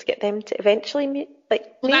be able to get them to eventually mate?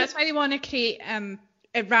 Well, that's why they want to create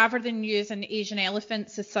rather than using Asian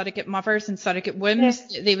elephants as surrogate mothers and surrogate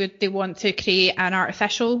wombs, they want to create an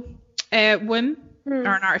artificial womb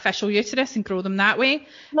or an artificial uterus and grow them that way.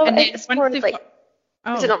 No, and it's more is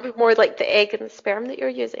it not more like the egg and the sperm that you're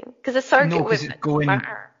using? Because the surrogate womb doesn't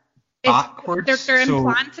matter. Backwards. They're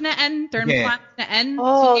implanting it in. They're implanting it in.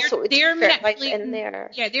 Oh, so they're manipulating in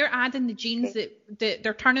there. Yeah, they're adding the genes that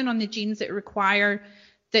they're turning on the genes that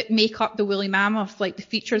make up the woolly mammoth, the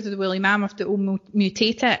features of the woolly mammoth, that will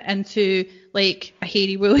mutate it into a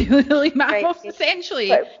hairy woolly mammoth, essentially.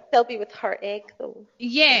 But they'll be with her egg though.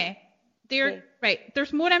 Yeah, right.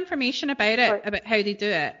 There's more information about it, about how they do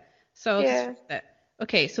it. So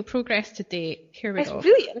okay, so progress to date. Here we go. It's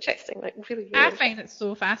really interesting, really, really I find it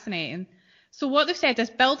so fascinating. So what they've said is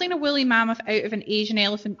building a woolly mammoth out of an Asian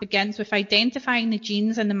elephant begins with identifying the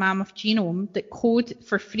genes in the mammoth genome that code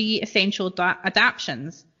for three essential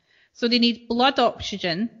adaptations. So they need blood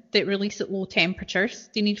oxygen that release at low temperatures.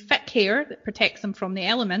 They need thick hair that protects them from the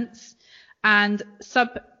elements, and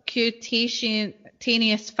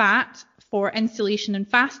subcutaneous fat for insulation and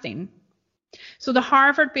fasting. So the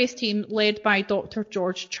Harvard-based team, led by Dr.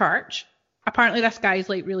 George Church, apparently this guy's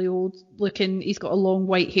really old looking. He's got a long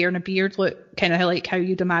white hair and a beard, kind of like how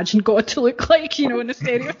you'd imagine God to look like, in the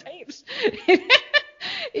stereotypes.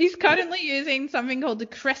 He's currently using something called the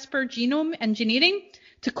CRISPR genome engineering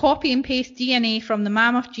to copy and paste DNA from the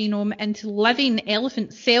mammoth genome into living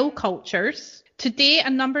elephant cell cultures. To date, a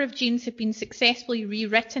number of genes have been successfully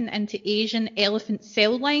rewritten into Asian elephant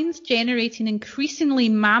cell lines, generating increasingly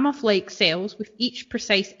mammoth-like cells with each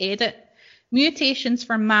precise edit. Mutations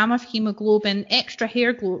for mammoth hemoglobin, extra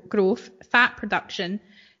hair growth, fat production,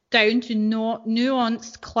 down to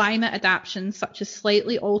nuanced climate adaptations such as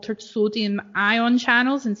slightly altered sodium ion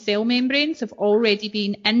channels and cell membranes have already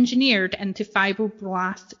been engineered into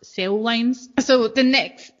fibroblast cell lines. So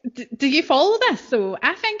do you follow this? So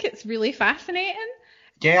I think it's really fascinating.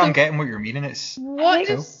 Yeah, I'm getting what you're meaning. It's what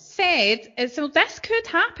they've said is, so this could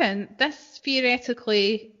happen. This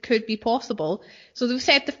theoretically could be possible. So they've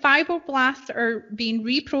said the fibroblasts are being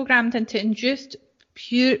reprogrammed into induced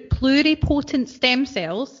pluripotent stem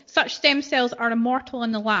cells. Such stem cells are immortal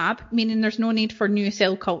in the lab, meaning there's no need for new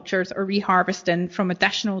cell cultures or reharvesting from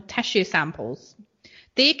additional tissue samples.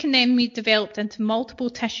 They can then be developed into multiple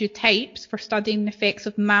tissue types for studying the effects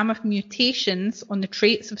of mammoth mutations on the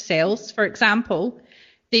traits of cells. For example,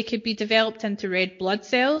 they could be developed into red blood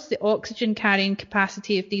cells. The oxygen carrying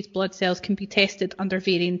capacity of these blood cells can be tested under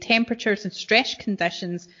varying temperatures and stress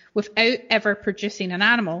conditions without ever producing an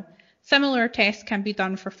animal. Similar tests can be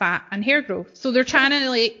done for fat and hair growth. So they're trying to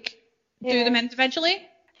like do them individually.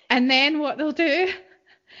 And then what they'll do,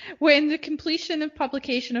 when the completion of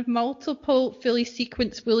publication of multiple fully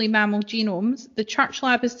sequenced woolly mammal genomes, the Church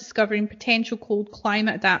Lab is discovering potential cold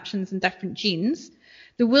climate adaptations in different genes.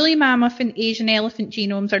 The woolly mammoth and Asian elephant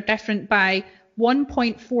genomes are different by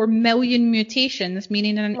 1.4 million mutations,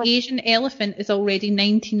 meaning an Asian elephant is already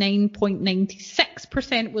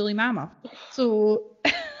 99.96% woolly mammoth. So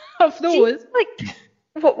of those...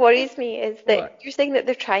 What worries me is that you're saying that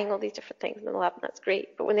they're trying all these different things in the lab, and that's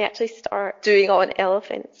great. But when they actually start doing it on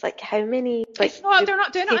elephants, like how many? Like, they're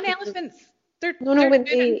not doing it on elephants. They're doing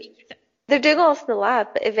all this in the lab,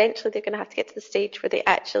 but eventually they're going to have to get to the stage where they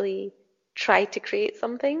actually try to create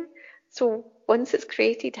something. So once it's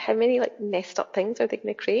created, how many like messed up things are they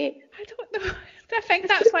going to create? I don't know. I think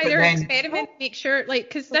that's why they're experimenting to make sure, like,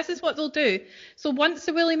 because this is what they'll do. So once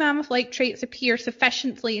the woolly mammoth-like traits appear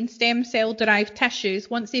sufficiently in stem cell-derived tissues,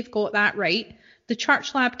 once they've got that right, the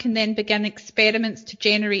Church Lab can then begin experiments to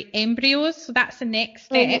generate embryos. So that's the next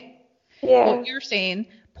step. Yeah. What you're saying,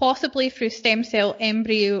 possibly through stem cell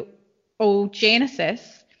embryogenesis.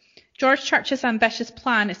 George Church's ambitious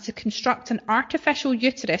plan is to construct an artificial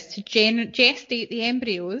uterus to gestate the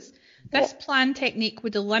embryos. This plan technique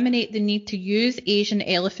would eliminate the need to use Asian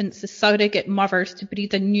elephants as surrogate mothers to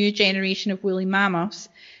breed a new generation of woolly mammoths.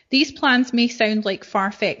 These plans may sound like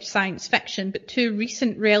far-fetched science fiction, but two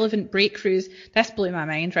recent relevant breakthroughs, this blew my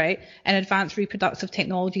mind, right, in advanced reproductive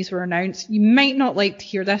technologies were announced. You might not like to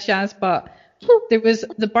hear this, Yaz, but there was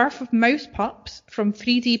the birth of mouse pups from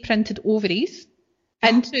 3D printed ovaries,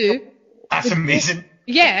 and two... That's amazing.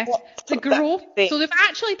 Yeah, the growth... So they've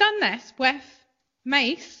actually done this with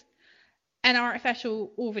mice and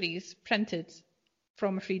artificial ovaries printed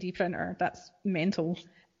from a 3D printer. That's mental.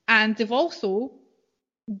 And they've also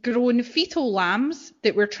grown fetal lambs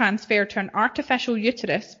that were transferred to an artificial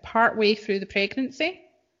uterus partway through the pregnancy.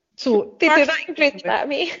 So they do that in Grey's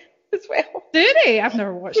Anatomy as well. Do they? I've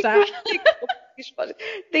never watched that.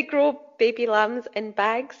 They grow baby lambs in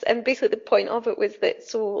bags, and basically the point of it was that,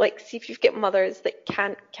 so like, see if you've got mothers that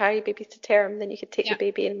can't carry babies to term, then you could take the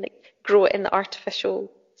baby and like grow it in the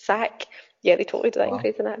artificial sack. Yeah, they totally do that in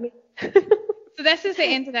Grey's Anatomy. So this is the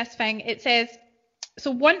end of this thing. It says, so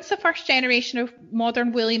once the first generation of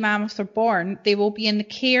modern woolly mammoths are born, they will be in the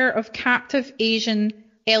care of captive Asian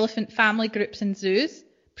elephant family groups in zoos,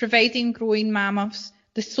 providing growing mammoths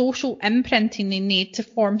the social imprinting they need to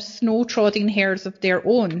form snow-trotting herds of their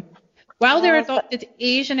own. While their adopted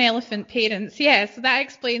Asian elephant parents, so that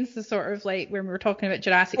explains the sort of like when we were talking about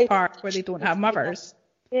Jurassic Park where they don't have mothers.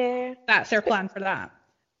 Yeah. That's their plan for that.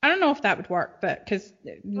 I don't know if that would work, but because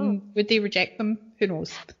would they reject them? Who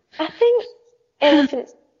knows? I think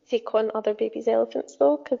elephants take on other babies' elephants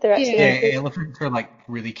though, because they're actually elephants are like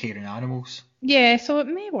really caring animals. Yeah, so it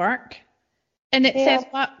may work. And it says,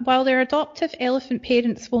 while their adoptive elephant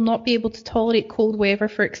parents will not be able to tolerate cold weather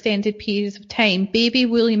for extended periods of time, baby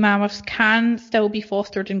woolly mammoths can still be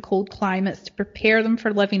fostered in cold climates to prepare them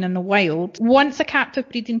for living in the wild. Once a captive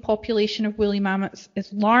breeding population of woolly mammoths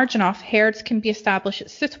is large enough, herds can be established at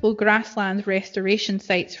suitable grassland restoration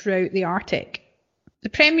sites throughout the Arctic. The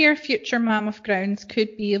premier future mammoth grounds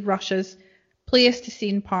could be Russia's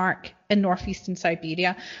Pleistocene Park in northeastern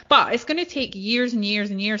Siberia. But it's going to take years and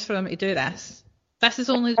years and years for them to do this. This is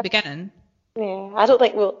only the beginning. Yeah, I don't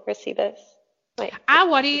think we'll ever see this. I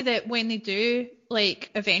worry that when they do,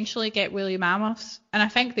 like, eventually get woolly mammoths, and I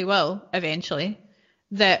think they will eventually,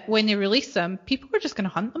 that when they release them, people are just going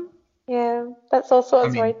to hunt them. Yeah, that's also what I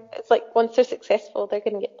was worried. It's like once they're successful, they're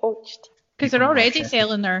going to get poached. Because they're already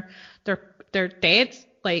selling their dead,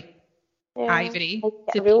 like, ivory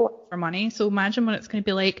to people for money. So imagine what it's going to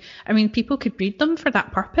be like. I mean, people could breed them for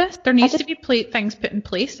that purpose. There needs to be things put in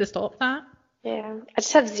place to stop that. Yeah, I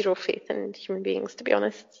just have zero faith in human beings, to be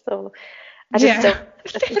honest. So I just still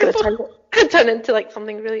think it's going to turn into like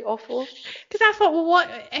something really awful. Because I thought, well, what?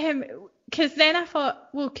 Because then I thought,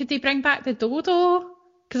 well, could they bring back the dodo?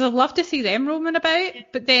 Because I'd love to see them roaming about.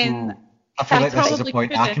 But then I feel like this is a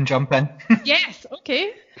point I can jump in. Yes.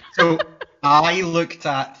 Okay. So I looked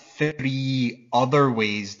at 3 other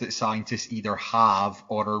ways that scientists either have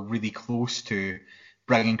or are really close to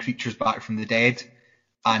bringing creatures back from the dead.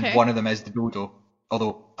 And one of them is the dodo.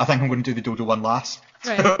 Although I think I'm going to do the dodo one last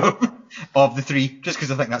of the 3, just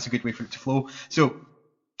because I think that's a good way for it to flow. So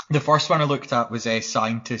the first one I looked at was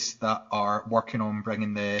scientists that are working on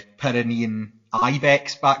bringing the Pyrenean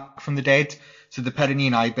ibex back from the dead. So the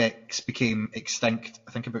Pyrenean ibex became extinct,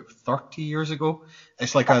 I think, about 30 years ago.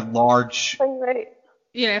 It's like a large...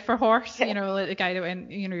 Yeah, for horse, you know, like the guy that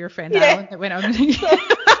went, you know, your friend Alan that went on.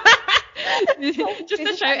 Just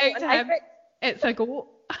a shout out to him. It's a goat.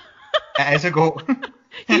 It is a goat.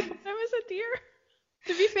 He thought it was a deer.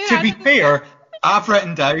 To be fair, To be fair, I've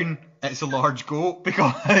written down it's a large goat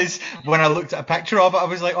because when I looked at a picture of it, I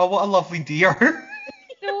was like, oh, what a lovely deer.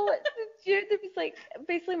 No, there was like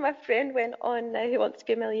basically my friend went on Who Wants to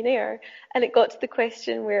Be a Millionaire, and it got to the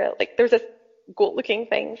question where like there was this goat-looking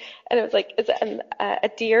thing, and it was like, is it a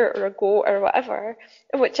deer or a goat or whatever?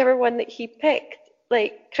 And whichever one that he picked,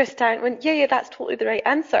 like Chris Tarrant went, yeah, that's totally the right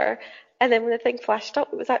answer. And then when the thing flashed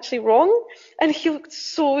up, it was actually wrong, and he looked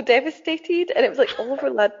so devastated, and it was like all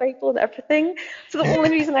over Lad Bible and everything. So the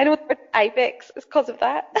only reason I know the word ibex is because of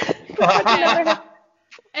that.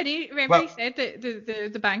 And he said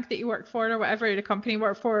that the bank that he worked for or whatever, the company he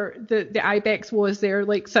worked for, the ibex was their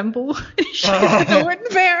like symbol. He should have known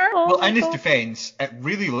better. Well, in his defence, it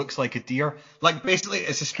really looks like a deer. Like basically,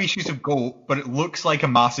 it's a species of goat, but it looks like a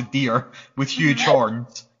massive deer with huge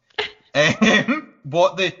horns.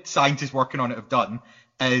 What the scientists working on it have done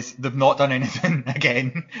is they've not done anything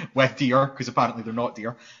again with deer, because apparently they're not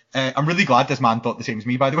deer. I'm really glad this man thought the same as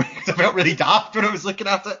me, by the way, because I felt really daft when I was looking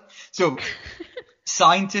at it. So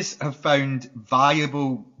scientists have found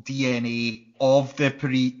viable DNA of the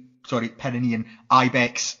Pyrenean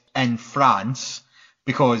ibex in France,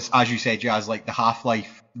 because, as you said, Jazz, like the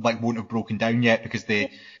half-life won't have broken down yet, because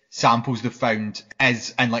the samples they've found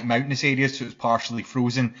is in like mountainous areas, so it's partially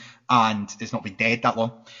frozen and it's not been dead that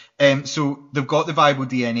long. So they've got the viable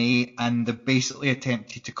DNA and they've basically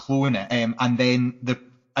attempted to clone it, and then they've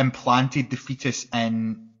implanted the fetus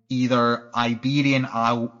in either Iberian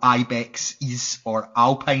ibexes or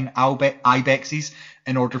Alpine ibexes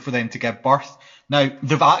in order for them to give birth. Now,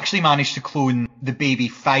 they've actually managed to clone the baby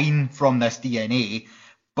fine from this DNA,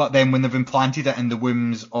 but then when they've implanted it in the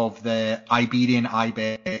wombs of the Iberian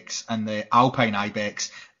ibex and the Alpine ibex,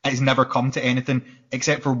 it's never come to anything,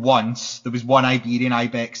 except for once. There was one Iberian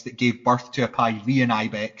ibex that gave birth to a Pyrenean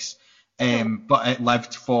ibex, but it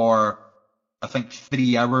lived for, I think,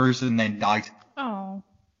 3 hours and then died. Oh.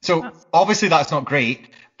 So obviously that's not great,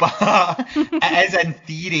 but it is in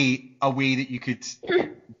theory a way that you could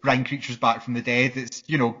bring creatures back from the dead. It's,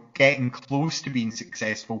 getting close to being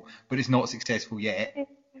successful, but it's not successful yet.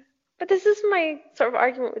 But this is my sort of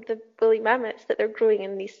argument with the woolly mammoths that they're growing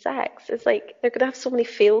in these sacks. It's like they're going to have so many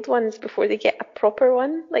failed ones before they get a proper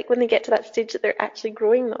one. Like when they get to that stage that they're actually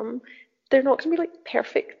growing them, they're not going to be like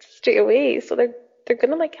perfect straight away. So they're going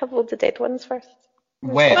to like have loads of dead ones first.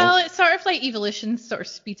 Well, it's sort of like evolution sort of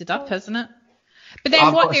speeded up, isn't it? But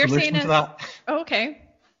then what they're saying is, okay.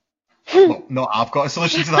 Well, no, I've got a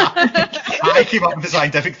solution to that. I came up with a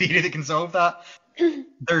scientific theory that can solve that.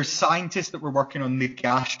 There's scientists that were working on the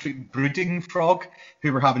gastric brooding frog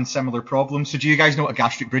who were having similar problems. So do you guys know what a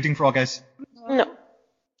gastric brooding frog is? No.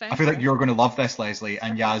 I feel like you're going to love this, Leslie,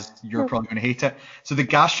 and Yaz, you're probably going to hate it. So the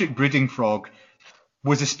gastric brooding frog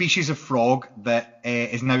was a species of frog that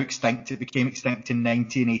is now extinct. It became extinct in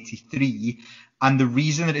 1983. And the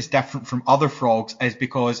reason that it's different from other frogs is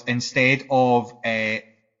because instead of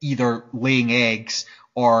either laying eggs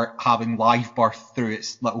or having live birth through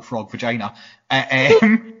its little frog vagina,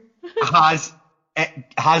 it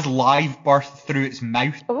has live birth through its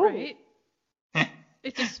mouth. Oh. Right.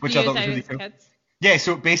 It just Which I thought was really cool. Kids. Yeah,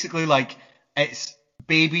 so basically like it's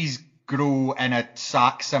babies grow in a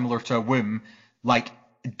sac similar to a womb, like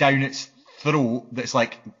down its throat that's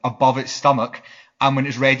like above its stomach, and when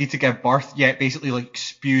it's ready to give birth, it basically like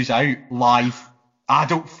spews out live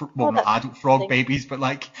not adult frog babies, but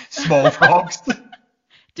like small frogs.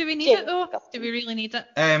 Do we need it though? Do we really need it?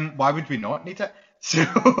 Why would we not need it?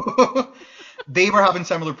 So they were having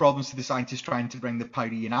similar problems to the scientists trying to bring the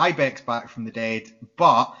Pyrenean ibex back from the dead,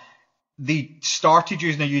 but they started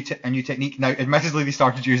using a new technique. Now, admittedly, they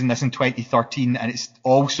started using this in 2013, and it's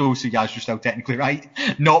also, so Yaz, you're still technically right,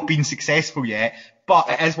 not been successful yet, but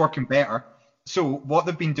it is working better. So what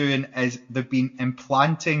they've been doing is they've been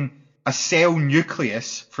implanting a cell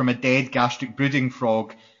nucleus from a dead gastric brooding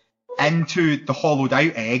frog into the hollowed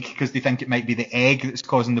out egg, because they think it might be the egg that's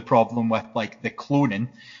causing the problem with like the cloning.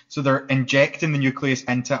 So they're injecting the nucleus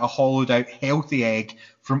into a hollowed out healthy egg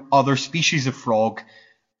from other species of frog,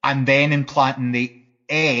 and then implanting the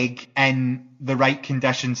egg in the right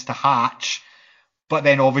conditions to hatch. But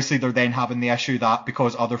then obviously they're then having the issue that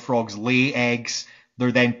because other frogs lay eggs,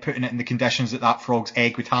 they're then putting it in the conditions that frog's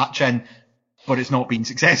egg would hatch in, but it's not being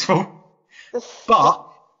successful. But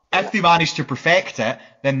if they manage to perfect it,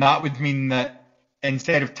 then that would mean that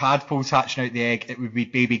instead of tadpoles hatching out the egg, it would be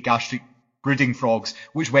baby gastric brooding frogs,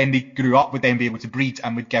 which when they grew up would then be able to breed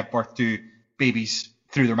and would give birth to babies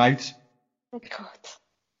through their mouths. Oh God.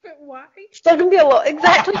 But why? It's still gonna be a lot.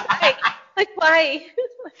 Exactly. Why? Like why?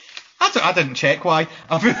 I didn't check why.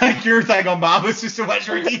 I feel like your thing on mammoths is so much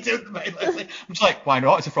more detailed than mine. I'm just like, why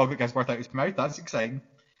not? It's a frog that gives birth out its mouth. That's exciting.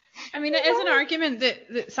 I mean, it is an argument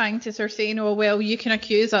that scientists are saying, oh, well, you can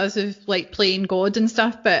accuse us of like playing God and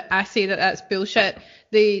stuff, but I say that that's bullshit.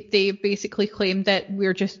 They basically claim that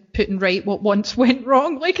we're just putting right what once went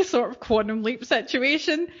wrong, like a sort of quantum leap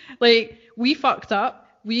situation. Like, we fucked up.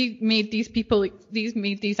 We made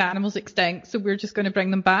made these animals extinct, so we're just going to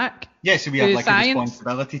bring them back. Yeah, so we have like science. a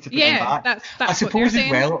responsibility to put them back. That's I suppose what you're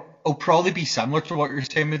saying. as well, it'll probably be similar to what you're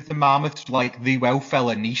saying with the mammoths. Like, they will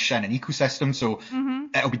fill a niche in an ecosystem, so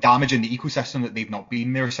it'll be damaging the ecosystem that they've not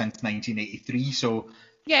been there since 1983. So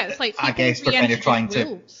yeah, it's like I guess they're kind of trying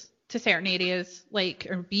to certain areas, like,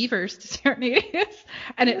 or beavers to certain areas,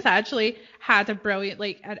 and it's actually had a brilliant,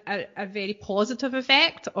 like, a very positive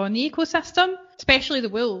effect on the ecosystem, especially the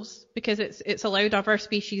wolves, because it's allowed other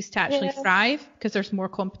species to actually thrive, because there's more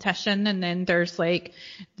competition, and then there's like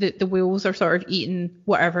the wolves are sort of eating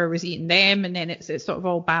whatever was eating them, and then it's sort of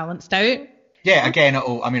all balanced out. Yeah, again,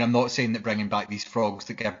 I'm not saying that bringing back these frogs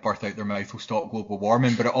that give birth out their mouth will stop global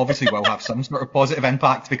warming, but it obviously will have some sort of positive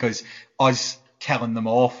impact, because us killing them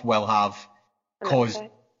off will have caused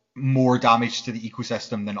more damage to the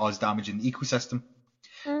ecosystem than us damaging the ecosystem.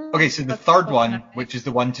 Okay, so the third one, which is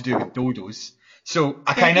the one to do with dodos. So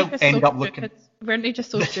I kind of end up looking. Weren't they just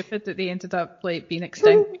so stupid that they ended up like being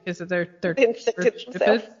extinct because of their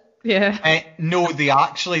stupid? Yeah. No,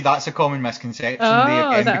 that's a common misconception. Oh,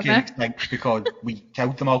 they again became extinct because we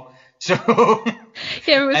killed them all. So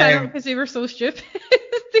yeah, it was because they were so stupid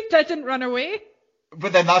they didn't run away.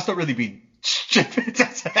 But then that's not really being stupid.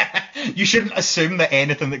 You shouldn't assume that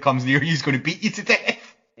anything that comes near you is going to beat you to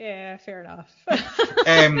death. Yeah, fair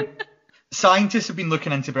enough. Scientists have been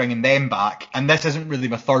looking into bringing them back, and this isn't really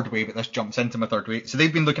my third way, but this jumps into my third way. So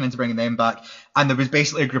they've been looking into bringing them back, and there was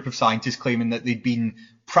basically a group of scientists claiming that they'd been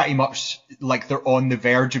pretty much like they're on the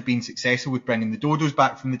verge of being successful with bringing the dodos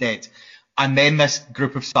back from the dead. And then this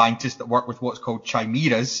group of scientists that work with what's called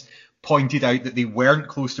chimeras pointed out that they weren't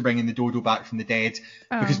close to bringing the dodo back from the dead,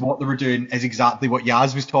 because what they were doing is exactly what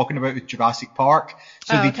Yaz was talking about with Jurassic Park.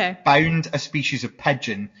 So they found a species of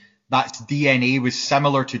pigeon that's DNA was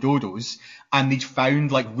similar to dodos, and they'd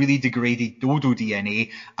found like really degraded dodo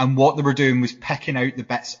DNA, and what they were doing was picking out the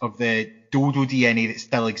bits of the dodo DNA that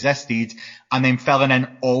still existed and then filling in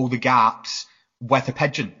all the gaps with a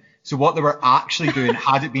pigeon. So what they were actually doing,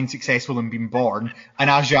 had it been successful and been born, and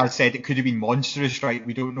as Jazz said, it could have been monstrous, right?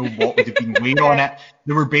 We don't know what would have been weighed on it.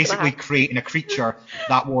 They were basically creating a creature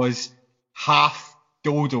that was half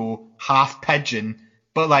dodo, half pigeon,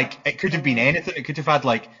 but like it could have been anything. It could have had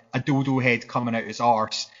like a dodo head coming out his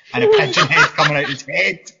arse and a pigeon head coming out his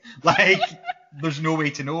head. Like, there's no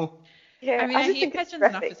way to know. Yeah, I mean, I hate pigeons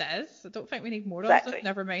enough as it is. I don't think we need more of them.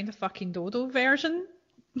 Never mind a fucking dodo version.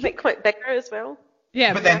 Like quite bigger as well.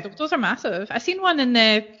 Yeah, but dodos are massive. I seen one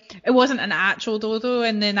it wasn't an actual dodo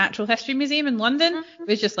in the Natural History Museum in London. It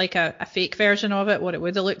was just like a fake version of it, what it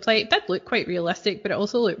would have looked like. It did look quite realistic, but it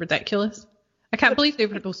also looked ridiculous. I can't believe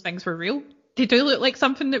those things were real. They do look like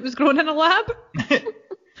something that was grown in a lab.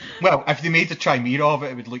 Well, if they made a chimera of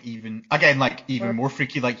it, it would look even more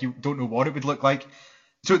freaky, like you don't know what it would look like.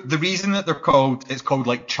 So the reason that it's called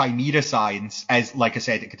like chimera science is, like I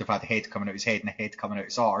said, it could have had a head coming out his head and a head coming out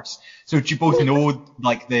his arse. So do you both know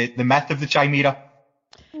like the myth of the chimera?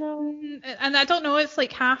 No. And I don't know, it's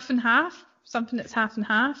like half and half, something that's half and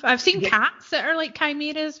half. I've seen cats that are like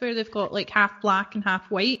chimeras where they've got like half black and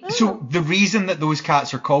half white. So the reason that those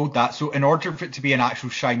cats are called that, so in order for it to be an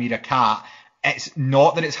actual chimera cat, it's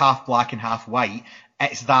not that it's half black and half white,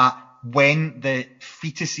 it's that when the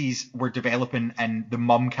fetuses were developing in the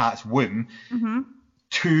mum cat's womb,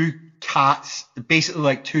 two cats, basically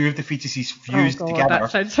like two of the fetuses fused together.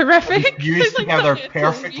 That sounds horrific. Fused together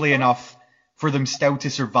perfectly enough for them still to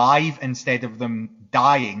survive instead of them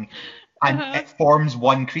dying, and it forms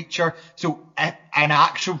one creature. So an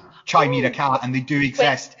actual chimera cat, and they do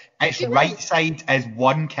exist, its right side is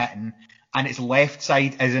one kitten, and its left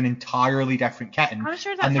side is an entirely different kitten. I'm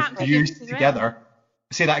sure that's and they're fused together.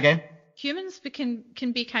 Say that again. Humans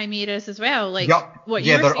can be chimeras as well, like what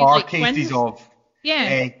yeah, you're there saying, are like cases twins. of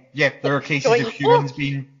there are cases of Join. humans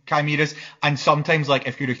being chimeras, and sometimes like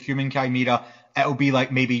if you're a human chimera, it'll be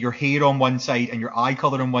like maybe your hair on one side and your eye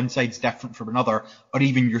colour on one side is different from another, or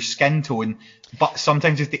even your skin tone. But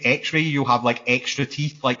sometimes with the X-ray, you'll have like extra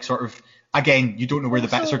teeth, like sort of. Again, you don't know where the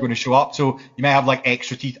bits are going to show up, so you may have like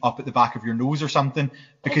extra teeth up at the back of your nose or something,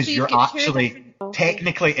 because you're actually,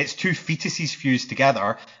 technically, it's two fetuses fused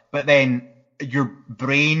together, but then your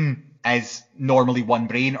brain is normally one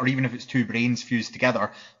brain, or even if it's two brains fused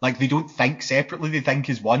together, like they don't think separately, they think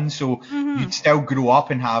as one. So you'd still grow up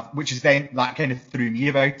and have, which is then that kind of threw me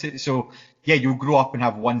about it. So yeah, you'll grow up and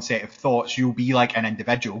have one set of thoughts. You'll be like an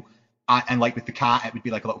individual. And like with the cat, it would be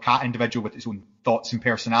like a little cat individual with its own thoughts and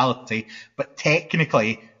personality. But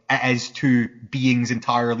technically, it is two beings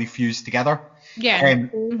entirely fused together. Yeah.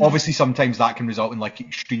 Obviously, sometimes that can result in like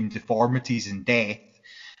extreme deformities and death.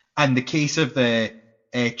 And the case of the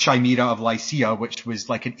Chimera of Lycia, which was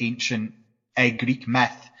like an ancient Greek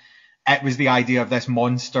myth, it was the idea of this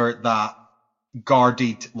monster that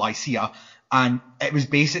guarded Lycia. And it was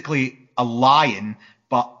basically a lion,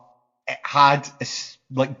 but it had a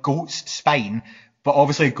like goat's spine, but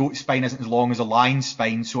obviously a goat's spine isn't as long as a lion's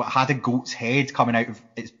spine, so it had a goat's head coming out of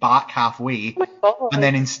its back halfway, and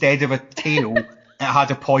then instead of a tail, it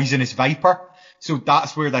had a poisonous viper. So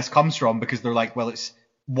that's where this comes from, because they're like, well, it's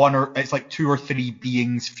like two or three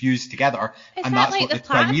beings fused together, and that's like what the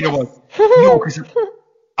platypus? chimera was. No, because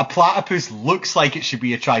a platypus looks like it should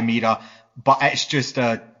be a chimera, but it's just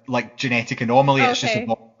a like genetic anomaly. It's just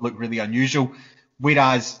look really unusual.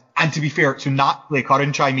 Whereas, and to be fair, so naturally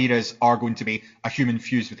occurring chimeras are going to be a human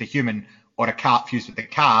fused with a human, or a cat fused with a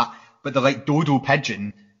cat, but the like dodo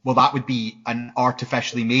pigeon, well, that would be an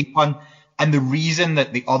artificially made one. And the reason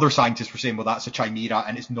that the other scientists were saying, well, that's a chimera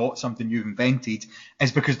and it's not something you've invented,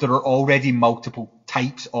 is because there are already multiple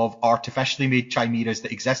types of artificially made chimeras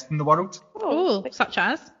that exist in the world. Oh, such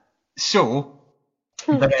as? So,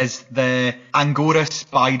 there is the Angora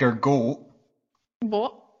spider goat.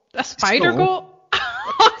 What? A spider goat?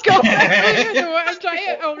 Oh God, I don't even know what I'm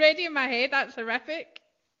trying already in my head. That's horrific.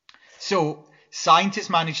 So scientists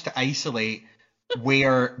managed to isolate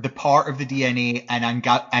where the part of the DNA in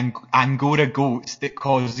Angora goats that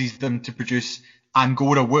causes them to produce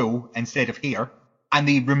Angora wool instead of hair, and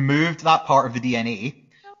they removed that part of the DNA,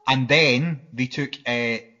 and then they took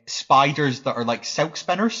spiders that are like silk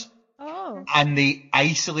spinners. And they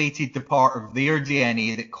isolated the part of their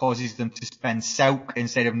DNA that causes them to spin silk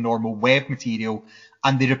instead of normal web material,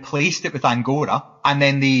 and they replaced it with Angora, and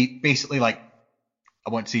then they basically, like,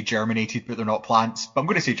 I want to say germinated, but they're not plants, but I'm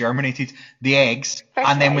going to say germinated, the eggs,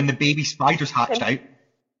 and then when the baby spiders hatched out,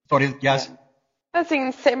 sorry, Yaz? I was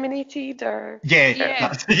saying inseminated or... Yeah.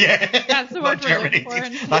 That's the word we're looking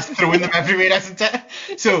for. That's throwing them everywhere, isn't it?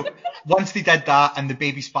 So, once they did that and the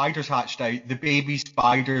baby spiders hatched out, the baby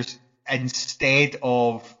spiders, instead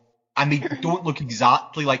of, and they don't look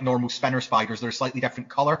exactly like normal spinner spiders, they're a slightly different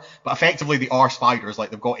colour, but effectively they are spiders, like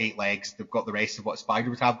they've got 8 legs, they've got the rest of what a spider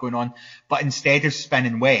would have going on, but instead of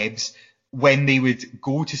spinning webs, when they would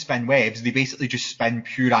go to spin webs, they basically just spin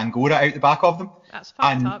pure Angora out the back of them. That's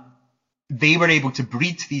fucked up. They were able to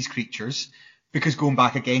breed these creatures, because going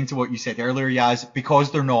back again to what you said earlier, Yaz,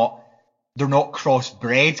 because they're not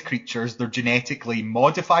crossbred creatures, they're genetically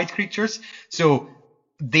modified creatures, so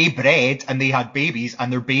they bred and they had babies,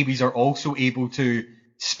 and their babies are also able to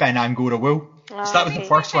spin Angora wool. So that was the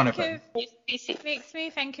first one. Makes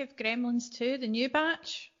me think of Gremlins 2, the new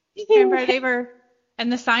batch. Remember they were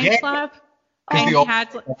in the science lab? And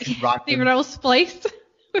they were all spliced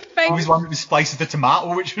with things. There was one that was spliced with a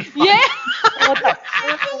tomato, which was fun. Yeah!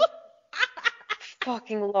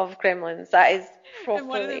 Fucking love Gremlins. That is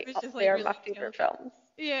probably up just, there really my favourite films.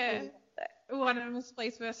 Yeah. One of them was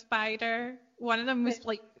spliced with a spider. One of them was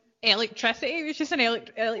like electricity. It was just an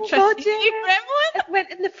electricity gremlin. It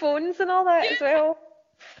went in the phones and all that as well.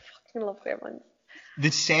 Fucking love Gremlins.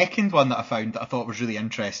 The second one that I found that I thought was really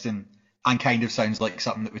interesting and kind of sounds like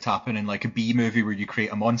something that would happen in like a B movie where you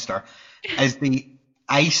create a monster is they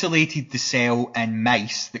isolated the cell in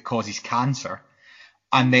mice that causes cancer,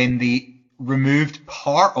 and then they removed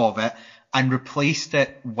part of it and replaced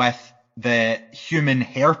it with the human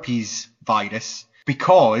herpes virus,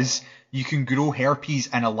 because you can grow herpes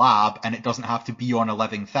in a lab and it doesn't have to be on a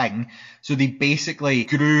living thing. So they basically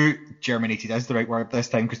germinated is the right word this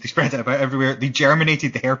time because they spread it about everywhere. They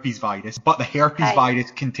germinated the herpes virus, but the herpes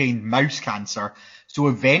virus contained mouse cancer. So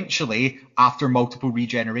eventually, after multiple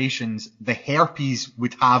regenerations, the herpes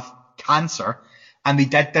would have cancer. And they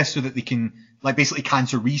did this so that they can, like basically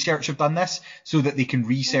cancer research have done this, so that they can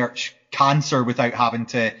research cancer without having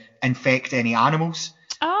to infect any animals.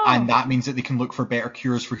 Oh. And that means that they can look for better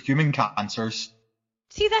cures for human cancers.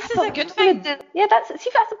 See, this is a good thing. That's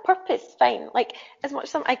a purpose, fine. Like, as much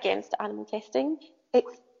as I'm against animal testing,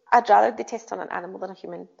 I'd rather they test on an animal than a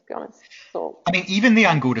human, to be honest. So I mean, even the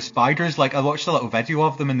Angora spiders, like I watched a little video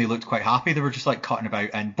of them and they looked quite happy. They were just like cutting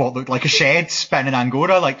about in what looked like a shed, spinning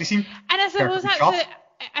Angora. Like they seemed. And I suppose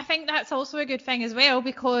I think that's also a good thing as well,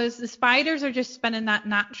 because the spiders are just spinning that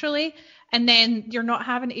naturally, and then you're not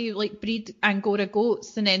having to like breed Angora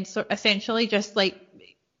goats and then essentially just like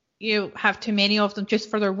have too many of them just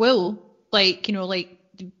for their wool, like like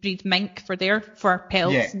breed mink for their fur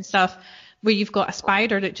pelts and stuff, where you've got a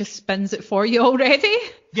spider that just spins it for you already.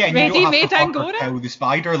 Yeah, and ready you don't have made to Angora. kill the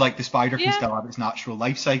spider, like the spider can still have its natural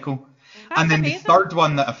life cycle. That's and then amazing. the third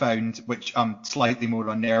one that I found, which I'm slightly more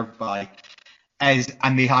unnerved by,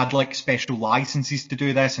 and they had like special licenses to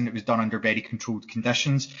do this, and it was done under very controlled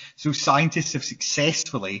conditions. So scientists have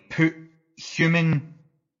successfully put human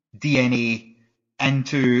DNA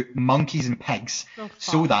into monkeys and pigs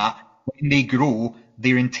so that when they grow,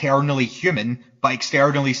 they're internally human, but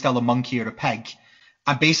externally still a monkey or a pig.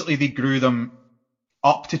 And basically they grew them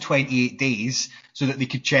up to 28 days so that they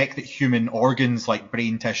could check that human organs like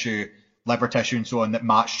brain tissue, liver tissue and so on that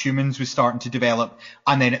matched humans was starting to develop.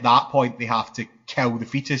 And then at that point they have to kill the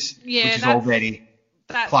fetus, which is already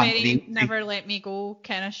very never let me go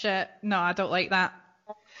kind of shit. No, I don't like that.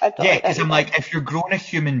 Yeah, because I'm like, if you're growing a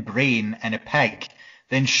human brain in a pig,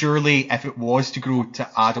 then surely if it was to grow to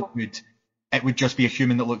adulthood, it would just be a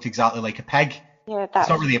human that looked exactly like a pig. Yeah, it's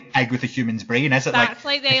not really a pig with a human's brain, is it? That's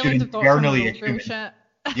like the Island of Dr. Moreau bullshit.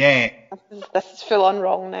 Yeah. This is full on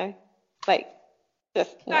wrong now. Like,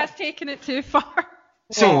 just that's taking it too far.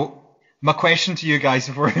 So, my question to you guys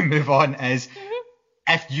before we move on is,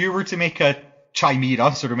 if you were to make a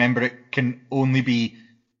chimera, so remember it can only be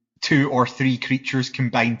 2 or 3 creatures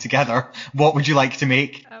combined together, what would you like to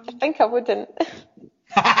make? I think I wouldn't.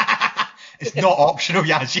 It's not optional,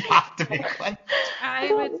 yes, you have to make one.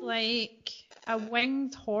 I would like a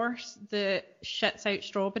winged horse that shits out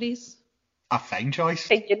strawberries. A fine choice.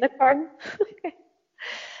 A unicorn.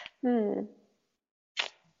 Don't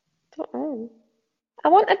know. I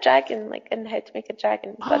want a dragon, like in how to make a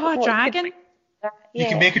dragon. Oh, a dragon? You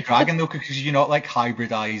can make a dragon though, because you not like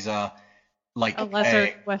hybridize a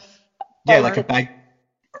lizard with like a big,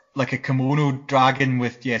 like a kimono dragon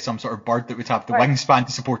with some sort of bird that would have the wingspan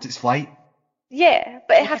to support its flight. Yeah,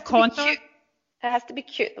 but it has to be cute. It has to be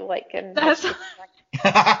cute though, like in. That's why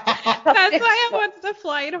I wanted a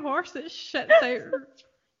flying horse that shits out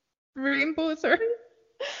rainbows or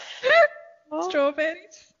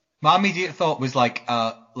strawberries. My immediate thought was like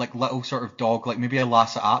little sort of dog, like maybe a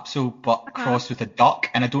Lhasa Apso, but crossed with a duck,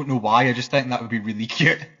 and I don't know why. I just think that would be really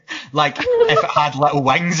cute. Like if it had little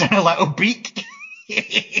wings and a little beak.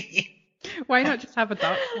 Why not just have a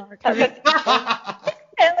duck?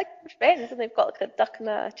 Yeah, like friends, and they've got like a duck and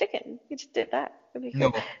a chicken. You just do that.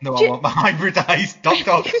 No, I want my hybridized duck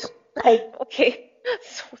dog. Right, okay.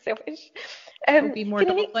 So selfish. Can you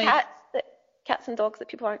make cats and dogs that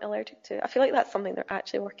people aren't allergic to? I feel like that's something they're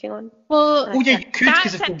actually working on. Well, you could.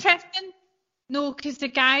 That's interesting. No, because the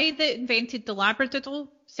guy that invented the Labradoodle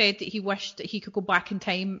said that he wished that he could go back in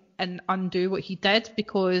time and undo what he did,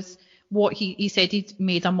 because he said he'd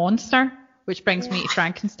made a monster, which brings me to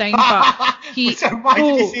Frankenstein. But why did he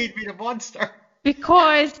say he'd made a monster?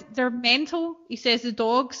 Because they're mental. He says the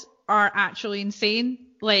dogs are actually insane,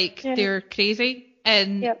 they're crazy,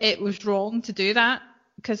 and it was wrong to do that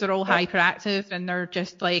because they're all hyperactive and they're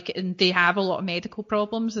just and they have a lot of medical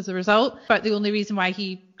problems as a result. But the only reason why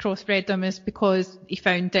he crossbred them is because he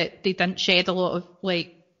found that they didn't shed a lot of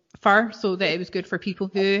fur, so that it was good for people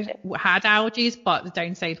who had allergies. But the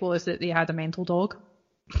downside was that they had a mental dog.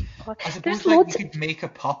 I suppose you could make a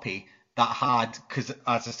puppy that had, because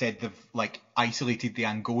as I said, they've isolated the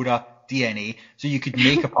Angora DNA, so you could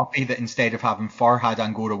make a puppy that instead of having fur had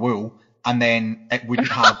Angora wool, and then it wouldn't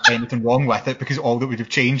have anything wrong with it, because all that would have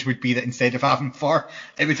changed would be that instead of having fur,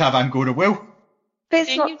 it would have Angora wool. But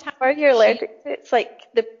it's not fur you're allergic to. It's like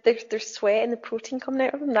their sweat and the protein coming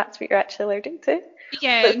out of them. That's what you're actually allergic to.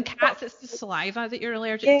 Yeah, in cats it's the saliva that you're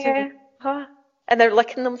allergic to. Yeah, and they're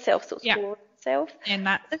licking themselves, so it's blowing themselves. And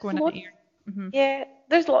that's going in the ear. Mm-hmm. Yeah,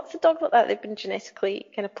 there's lots of dogs like that they've been genetically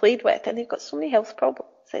kind of played with, and they've got so many health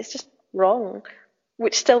problems. It's just wrong,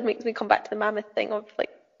 which still makes me come back to the mammoth thing of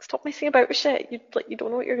stop messing about with shit. You don't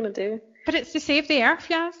know what you're gonna do. But it's to save the earth,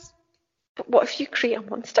 yes. But what if you create a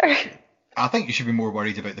monster? I think you should be more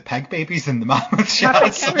worried about the pig babies than the mammoths. What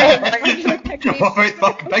about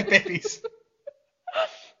fucking pig babies?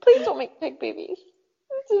 Please don't make pig babies.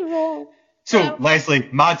 This is wrong. So, Leslie,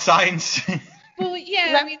 mad science. Well,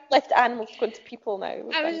 yeah, I mean, left animals going to people now.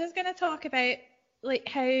 I was just going to talk about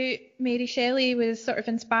how Mary Shelley was sort of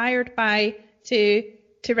inspired by to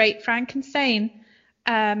write Frankenstein,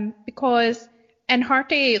 because in her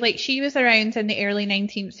day, she was around in the early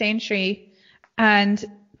 19th century, and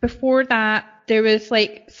before that there was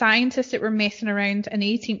scientists that were messing around in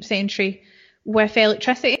the 18th century with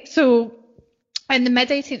electricity. So In the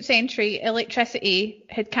mid-18th century, electricity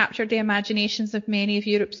had captured the imaginations of many of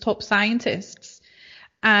Europe's top scientists.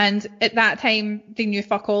 And at that time, they knew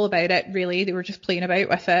fuck all about it, really. They were just playing about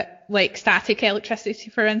with it. Like static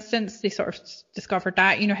electricity, for instance, they sort of discovered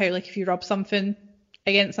that. You know how, like, if you rub something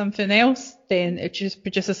against something else, then it just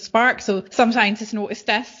produces a spark. So some scientists noticed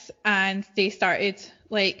this, and they started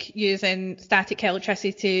like using static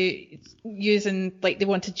electricity they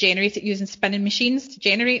want to generate it using spinning machines to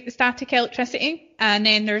generate the static electricity. And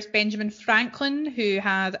then there's Benjamin Franklin, who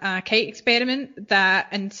had a kite experiment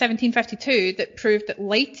that in 1752 that proved that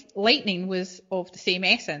lightning was of the same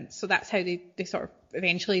essence. So that's how they sort of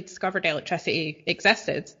eventually discovered electricity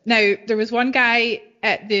existed. Now, there was one guy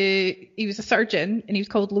he was a surgeon, and he was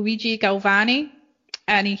called Luigi Galvani,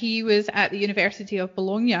 and he was at the University of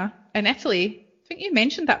Bologna in Italy. I think you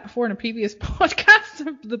mentioned that before in a previous podcast,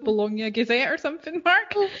 of the Bologna Gazette or something,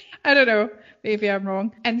 Mark. I don't know. Maybe I'm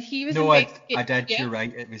wrong. And he was I did. Yeah. You're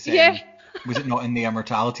right. It was. Was it not in the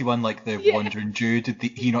Immortality one, like the Wandering Jew? Did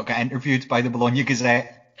he not get interviewed by the Bologna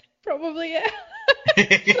Gazette? Probably, yeah.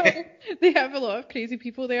 So they have a lot of crazy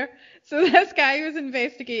people there. So this guy was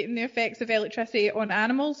investigating the effects of electricity on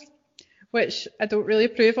animals, which I don't really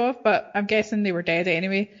approve of, but I'm guessing they were dead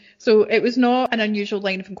anyway. So it was not an unusual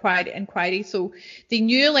line of inquiry. So they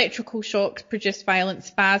knew electrical shocks produced violent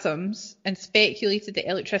spasms and speculated that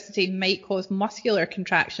electricity might cause muscular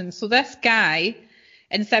contractions. So this guy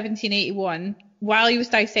in 1781, while he was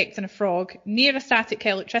dissecting a frog near a static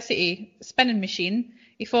electricity spinning machine,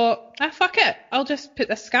 he thought, fuck it, I'll just put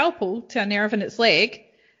this scalpel to a nerve in its leg,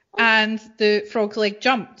 and the frog's leg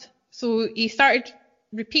jumped. So he started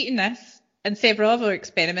repeating this in several other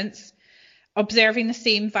experiments, observing the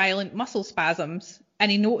same violent muscle spasms,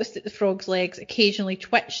 and he noticed that the frog's legs occasionally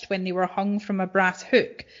twitched when they were hung from a brass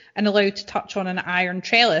hook and allowed to touch on an iron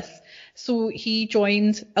trellis. So he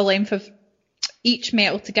joined a length of each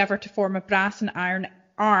metal together to form a brass and iron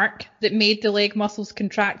arc that made the leg muscles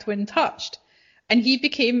contract when touched. And he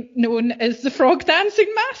became known as the frog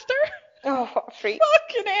dancing master. Oh, what a freak.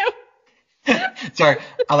 Fucking hell. Sorry,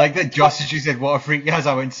 I like that just as you said what a freak he has,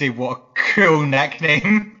 I went to say what a cool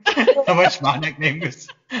nickname. I wish my nickname was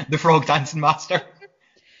the Frog Dancing Master.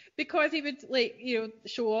 Because he would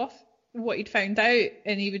show off what he'd found out,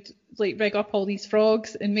 and he would rig up all these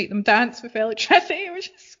frogs and make them dance with electricity, which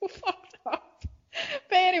is so fucked up.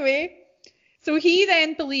 But anyway, so he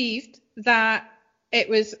then believed that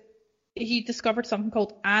he discovered something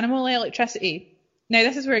called animal electricity. Now,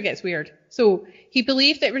 this is where it gets weird. So he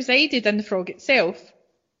believed it resided in the frog itself,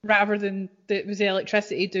 rather than that it was the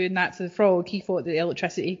electricity doing that to the frog. He thought that the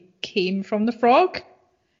electricity came from the frog.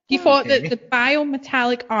 He thought that the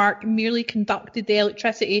biometallic arc merely conducted the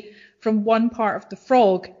electricity from one part of the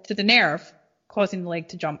frog to the nerve, causing the leg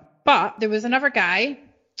to jump. But there was another guy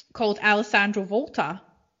called Alessandro Volta.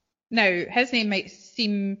 Now, his name might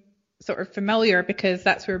seem sort of familiar because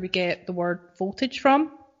that's where we get the word voltage from.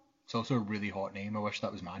 It's also a really hot name. I wish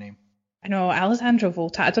that was my name. I know, Alessandro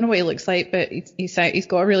Volta. I don't know what he looks like, but he's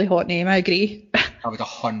got a really hot name. I agree. I would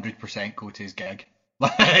 100% go to his gig.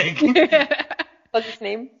 What's his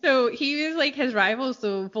name? So he was like his rival.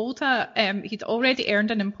 So Volta, he'd already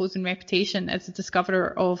earned an imposing reputation as the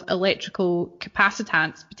discoverer of electrical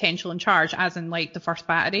capacitance, potential and charge, as in like the first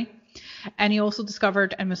battery. And he also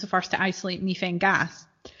discovered and was the first to isolate methane gas.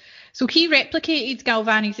 So he replicated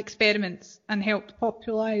Galvani's experiments and helped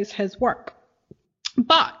popularise his work.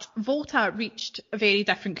 But Volta reached very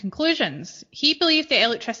different conclusions. He believed that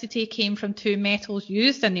electricity came from two metals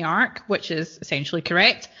used in the arc, which is essentially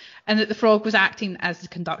correct, and that the frog was acting as the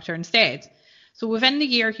conductor instead. So within the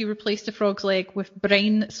year, he replaced the frog's leg with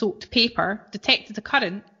brine-soaked paper, detected a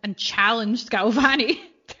current, and challenged Galvani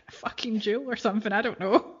to a fucking duel or something, I don't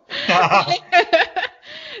know.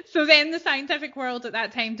 So then the scientific world at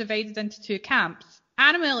that time divided into two camps.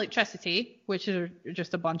 Animal electricity, which are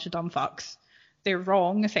just a bunch of dumb fucks, they're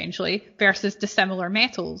wrong essentially, versus dissimilar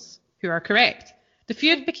metals, who are correct. The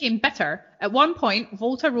feud became bitter. At one point,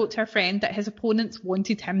 Volta wrote to her friend that his opponents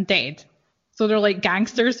wanted him dead. So they're like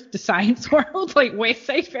gangsters of the science world, like West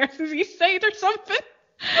Side versus East Side or something.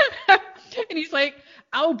 And he's like,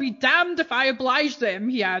 I'll be damned if I oblige them,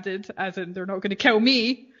 he added, as in they're not going to kill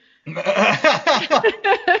me. So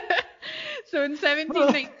in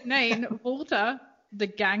 1799, Volta, the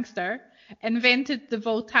gangster, invented the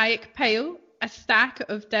voltaic pile, a stack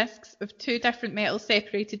of discs of two different metals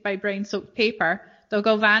separated by brine-soaked paper. The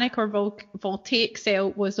galvanic or voltaic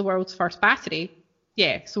cell was the world's first battery.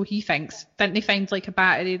 Yeah, so he thinks. Didn't they find like a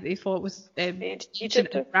battery that they thought was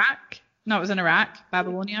Egypt? In Iraq? No, it was in Iraq,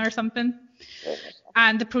 Babylonia or something.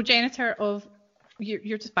 And the progenitor of...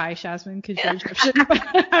 You're just biased, Yasmin, because you're Egyptian.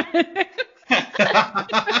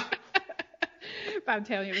 But I'm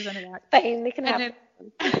telling you, it was in Iraq. Fine, they can have it.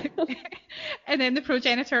 And then the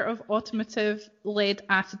progenitor of automotive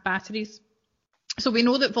lead-acid batteries. So we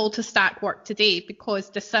know that Voltastack worked today because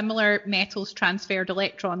dissimilar metals transferred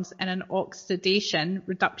electrons in an oxidation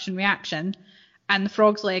reduction reaction, and the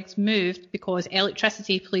frog's legs moved because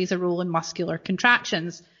electricity plays a role in muscular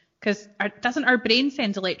contractions. Because doesn't our brain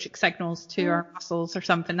send electric signals to our muscles or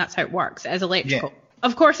something? That's how it works, as electrical. Yeah.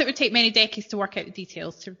 Of course, it would take many decades to work out the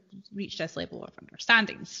details to reach this level of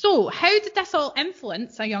understanding. So how did this all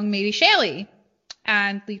influence a young Mary Shelley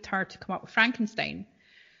and lead her to come up with Frankenstein?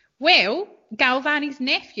 Well, Galvani's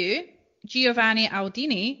nephew, Giovanni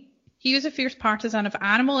Aldini, he was a fierce partisan of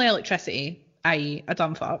animal electricity, i.e. a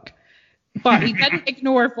dumb fuck. But he didn't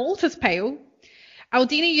ignore Volta's pile.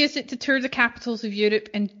 Aldini used it to tour the capitals of Europe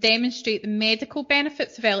and demonstrate the medical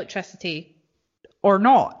benefits of electricity, or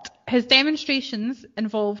not. His demonstrations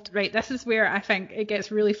involved, right, this is where I think it gets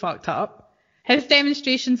really fucked up. His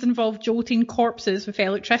demonstrations involved jolting corpses with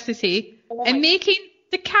electricity and making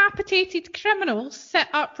decapitated criminals sit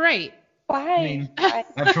upright. Why? I mean,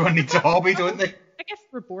 everyone needs a hobby, don't they? I guess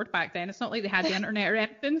they were bored back then. It's not like they had the internet or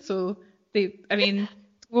anything, so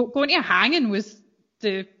going to a hanging was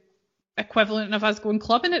the equivalent of us going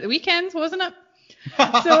clubbing at the weekends, wasn't it?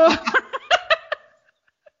 So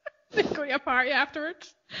they go to a party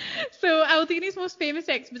afterwards. So Aldini's most famous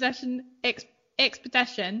expedition,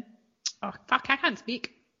 oh fuck, I can't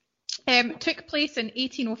speak, took place in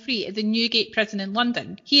 1803 at the Newgate prison in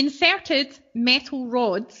London. He inserted metal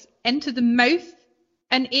rods into the mouth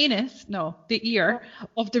and anus, the ear,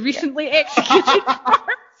 of the recently executed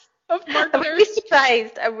corpse of murderers.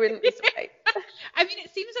 I wouldn't be surprised. I mean,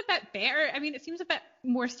 it seems a bit better. I mean, it seems a bit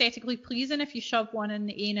more aesthetically pleasing if you shove one in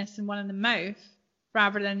the anus and one in the mouth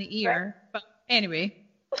rather than the ear. Right. But anyway,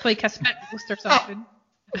 it's like a spit roast or something.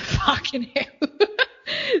 Fucking hell.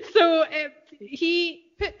 So he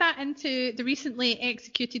put that into the recently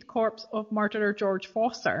executed corpse of murderer George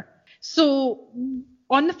Foster. So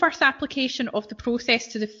on the first application of the process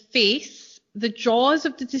to the face, the jaws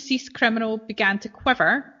of the deceased criminal began to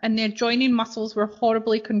quiver and the adjoining muscles were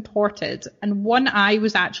horribly contorted and one eye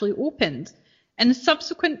was actually opened. In the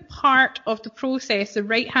subsequent part of the process, the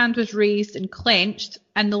right hand was raised and clenched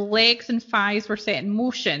and the legs and thighs were set in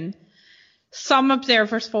motion. Some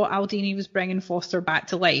observers thought Aldini was bringing Foster back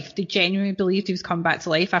to life. They genuinely believed he was coming back to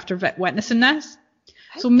life after witnessing this.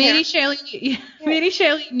 So Mary Shelley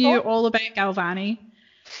knew all about Galvani,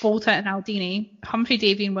 Volta and Aldini. Humphrey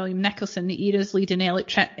Davy and William Nicholson, the era's leading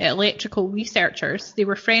electrical researchers. They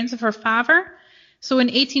were friends of her father. So in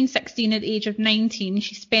 1816, at the age of 19,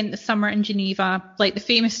 she spent the summer in Geneva, like the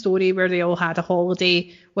famous story where they all had a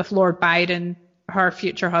holiday with Lord Byron, her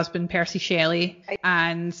future husband Percy Shelley,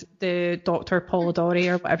 and the Dr. Polidori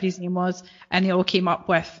or whatever his name was, and they all came up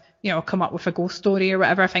with a ghost story or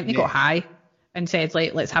whatever. I think they got high and said,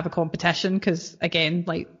 like, let's have a competition, because again,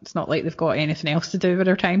 like, it's not like they've got anything else to do with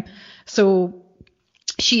their time. So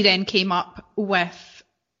she then came up with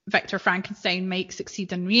Victor Frankenstein might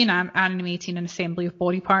succeed in reanimating an assembly of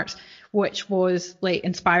body parts, which was like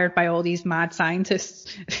inspired by all these mad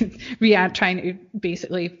scientists trying to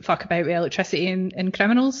basically fuck about with electricity and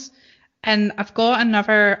criminals. And I've got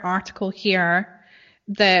another article here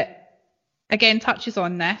that again touches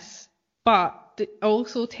on this, but it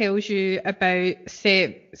also tells you about,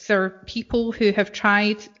 say, there are people who have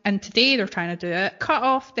tried, and today they're trying to do it, cut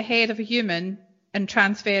off the head of a human and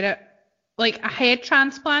transfer it, like a head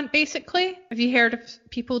transplant, basically. Have you heard of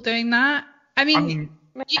people doing that? I mean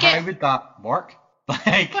how would that work?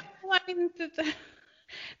 Like, well, I mean,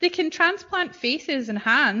 they can transplant faces and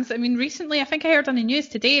hands. I mean, recently, I think I heard on the news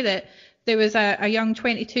today that there was a young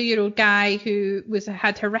 22-year-old guy who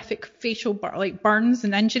had horrific facial burns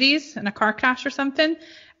and injuries in a car crash or something,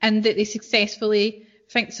 and that they successfully,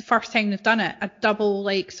 I think it's the first time they've done it, a double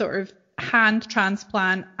sort of hand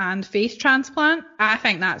transplant and face transplant. I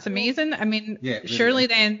think that's amazing. I mean, really. Surely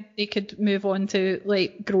then they could move on to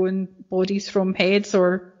growing bodies from heads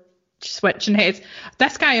or switching heads.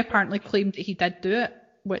 This guy apparently claimed that he did do it,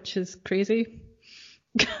 which is crazy.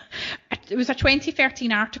 It was a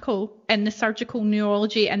 2013 article in the Surgical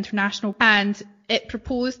Neurology International, and it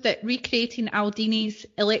proposed that recreating Aldini's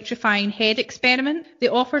electrifying head experiment, the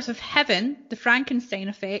authors of Heaven, the Frankenstein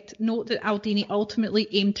Effect, note that Aldini ultimately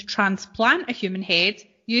aimed to transplant a human head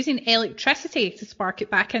using electricity to spark it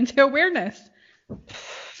back into awareness.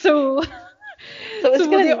 So this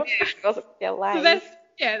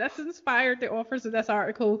inspired the authors of this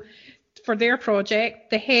article for their project,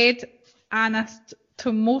 the Head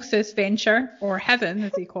Anastomosis Venture, or Heaven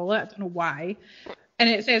as they call it, I don't know why. And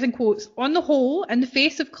it says in quotes, on the whole, in the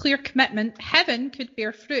face of clear commitment, heaven could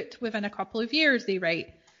bear fruit within a couple of years, they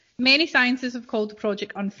write. Many scientists have called the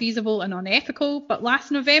project unfeasible and unethical, but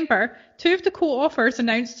last November, 2 of the co-authors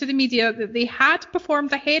announced to the media that they had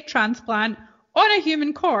performed a head transplant on a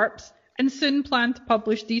human corpse and soon plan to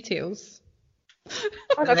publish details. So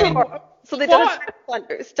they did a transplant,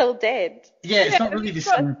 but it was still dead. Yeah, it's not really the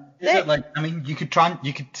same. Is it? Like, I mean, you could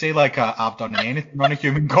say like I've done anything on a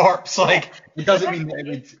human corpse. Like, it doesn't mean that it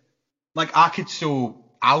would. Like, I could sew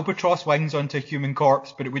albatross wings onto a human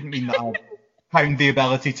corpse, but it wouldn't mean that I found the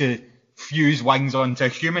ability to fuse wings onto a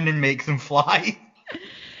human and make them fly.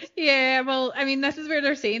 Yeah, well, I mean, this is where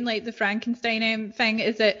they're saying, like, the Frankenstein thing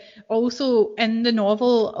is that also in the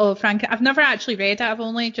novel of Frankenstein, I've never actually read it, I've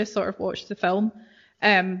only just sort of watched the film,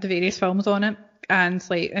 the various films on it, and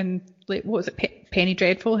what was it, Penny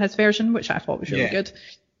Dreadful, his version, which I thought was really good.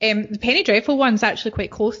 The Penny Dreadful one's actually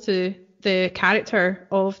quite close to the character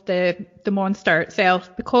of the monster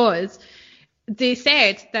itself, because they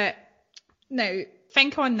said that, now,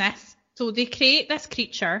 think on this, so they create this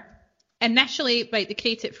creature. Initially, like, they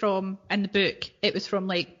create it from, in the book, it was from,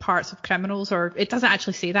 like, parts of criminals, or it doesn't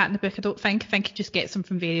actually say that in the book, I don't think. I think he just gets them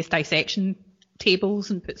from various dissection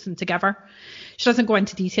tables and puts them together. She doesn't go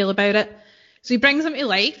into detail about it. So he brings him to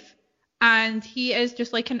life, and he is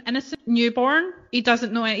just like an innocent newborn. He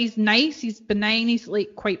doesn't know it. He's nice, he's benign, he's,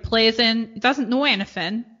 like, quite pleasant. He doesn't know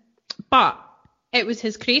anything, but it was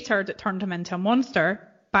his creator that turned him into a monster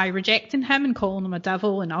by rejecting him and calling him a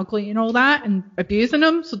devil and ugly and all that and abusing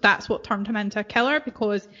him. So that's what turned him into a killer,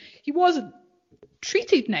 because he wasn't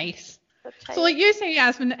treated nice. Okay. So like you say,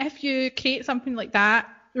 Yasmin, if you create something like that,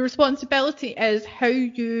 the responsibility is how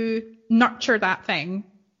you nurture that thing.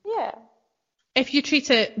 Yeah. If you treat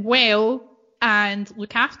it well and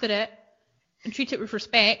look after it and treat it with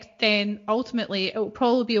respect, then ultimately it will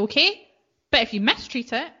probably be okay. But if you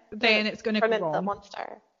mistreat it, then it's going to go wrong. Turn into a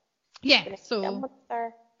monster. Yeah, so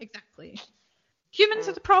exactly. Humans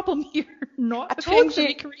are the problem here, not the things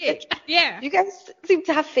we create. Yeah. You guys seem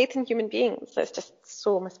to have faith in human beings. It's just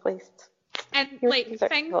so misplaced. And like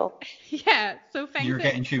things, yeah. So things. You're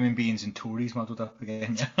getting human beings and Tories muddled up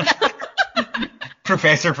again.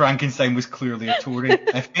 Professor Frankenstein was clearly a Tory.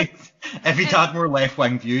 If he'd had more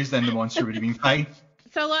left-wing views, then the monster would have been fine.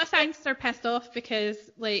 So a lot of scientists are pissed off because,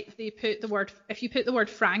 like, they put the word, if you put the word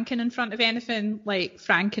Franken in front of anything, like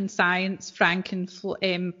Franken science, Franken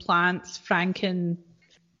plants, Franken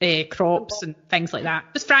crops and things like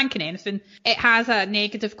that, just Franken anything, it has a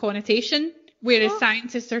negative connotation. Whereas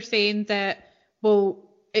scientists are saying that, well,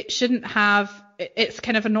 it shouldn't have, it's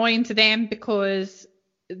kind of annoying to them because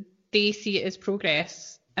they see it as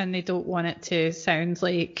progress and they don't want it to sound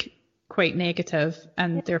like quite negative,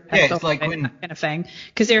 and they're pissed off about that kind of thing,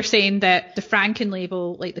 because they're saying that the Franken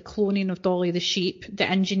label, like the cloning of Dolly the sheep, the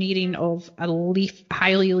engineering of a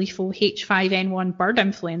highly lethal H5N1 bird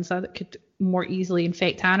influenza that could more easily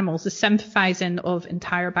infect animals, the synthesizing of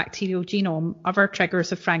entire bacterial genome, other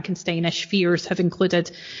triggers of Frankensteinish fears have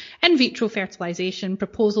included in vitro fertilization,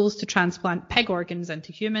 proposals to transplant pig organs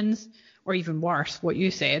into humans, or even worse, what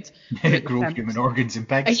you said. Grow human organs in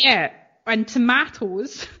pigs. Yeah. And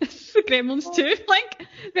tomatoes, the Gremlins too, like,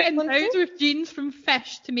 they're endowed with genes from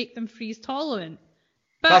fish to make them freeze tolerant.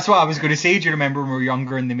 But that's what I was going to say. Do you remember when we were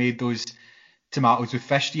younger and they made those tomatoes with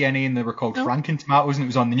fish DNA and they were called Franken tomatoes and it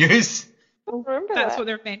was on the news? That's what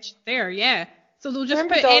they're mentioned there, yeah. So they'll just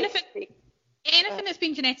put anything that's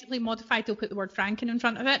been genetically modified, they'll put the word Franken in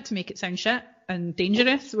front of it to make it sound shit and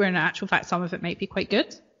dangerous, where in actual fact some of it might be quite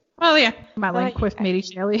good. Well, yeah, my link with Mary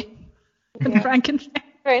Shelley and Frankenstein.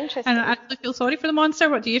 Very interesting. And I actually feel sorry for the monster.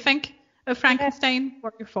 What do you think of Frankenstein?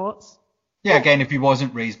 What are your thoughts? Yeah, again, if he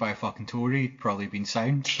wasn't raised by a fucking Tory, he'd probably been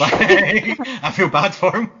sound. I feel bad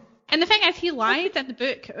for him. And the thing is, he lied in the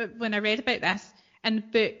book. When I read about this, in the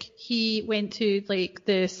book, he went to like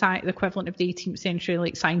the equivalent of the 18th century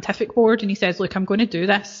like scientific board, and he says, look, I'm going to do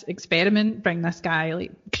this experiment, bring this guy,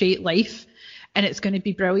 like, create life. And it's going to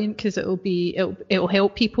be brilliant because it'll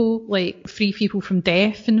help people, like, free people from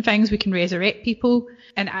death and things. We can resurrect people.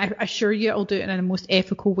 And I assure you it'll do it in the most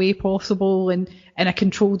ethical way possible and in a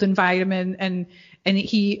controlled environment. And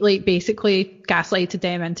he, like, basically gaslighted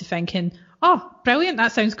them into thinking, oh, brilliant,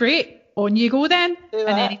 that sounds great. On you go then. And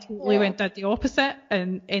then he totally went and did the opposite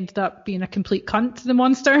and ended up being a complete cunt to the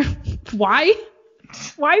monster. Why?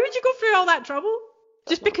 Why would you go through all that trouble?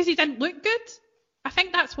 Just because he didn't look good? I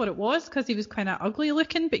think that's what it was, because he was kind of ugly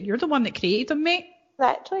looking, but you're the one that created him, mate.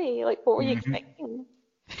 Exactly. Like, what were you expecting?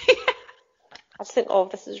 I just think,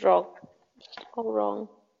 this is wrong. All wrong.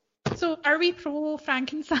 So, are we pro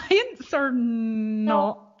Franken-science or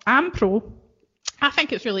not? I'm pro. I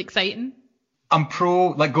think it's really exciting. I'm pro,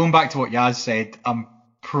 like going back to what Yaz said, I'm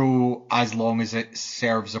pro as long as it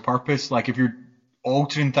serves a purpose. Like if you're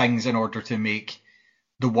altering things in order to make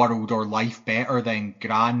the world or life better, then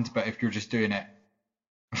grand. But if you're just doing it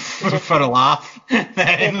for a laugh,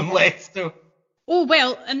 then let's do. Oh,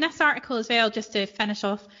 well, in this article as well, just to finish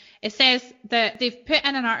off, it says that they've put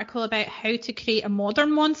in an article about how to create a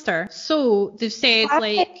modern monster. So they've said,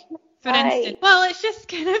 like, for instance, well, it's just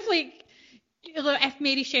kind of like, if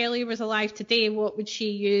Mary Shelley was alive today, what would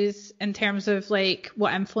she use in terms of, like,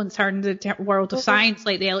 what influenced her in the world of science,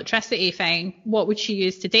 like the electricity thing? What would she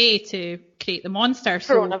use today to create the monster?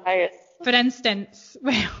 So, Coronavirus. For instance,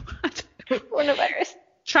 well, Coronavirus.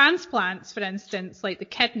 Transplants, for instance, like the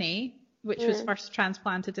kidney, which was first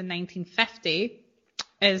transplanted in 1950,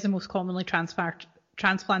 is the most commonly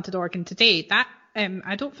transplanted organ today. That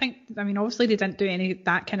I don't think, I mean, obviously they didn't do any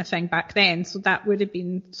that kind of thing back then, so that would have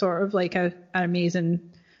been sort of like an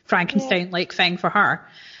amazing Frankenstein-like thing for her.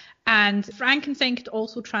 And Frankenstein could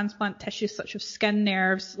also transplant tissues such as skin,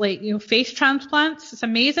 nerves, like, you know, face transplants. It's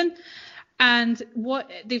amazing. And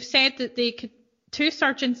what they've said that they could, two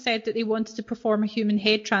surgeons said that they wanted to perform a human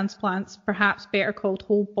head transplants, perhaps better called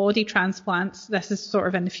whole body transplants. This is sort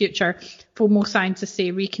of in the future. For most scientists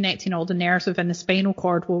say reconnecting all the nerves within the spinal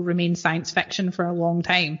cord will remain science fiction for a long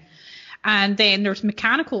time. And then there's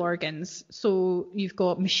mechanical organs. So you've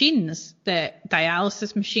got machines,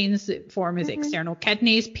 dialysis machines that form as external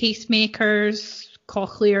kidneys, pacemakers,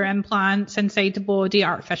 cochlear implants inside the body,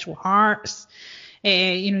 artificial hearts.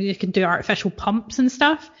 You know, you can do artificial pumps and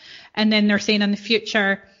stuff. And then they're saying in the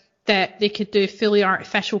future that they could do fully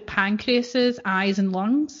artificial pancreases, eyes and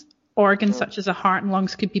lungs. Organs such as a heart and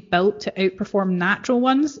lungs could be built to outperform natural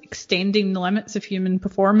ones, extending the limits of human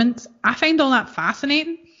performance. I find all that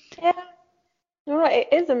fascinating. Yeah. No, it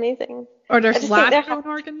is amazing. Or there's lab-grown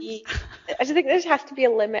organs. I just think there has to be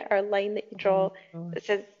a limit or a line that you draw that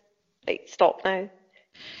says, like, stop now.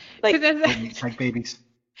 Like, like babies.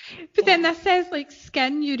 But then this says, like,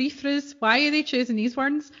 skin, urethras. Why are they choosing these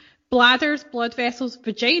words? Bladders, blood vessels,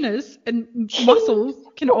 vaginas, and muscles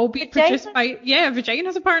can all be produced by,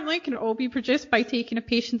 vaginas apparently can all be produced by taking a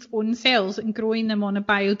patient's own cells and growing them on a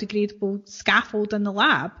biodegradable scaffold in the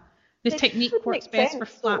lab. This technique works best for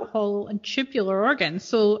flat, hollow, and tubular organs.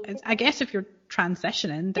 So I guess if you're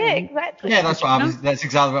transitioning, then... Yeah, exactly. Yeah, that's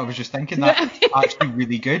exactly what I was just thinking. That's actually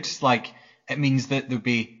really good. Like, it means that there'll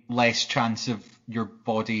be less chance of your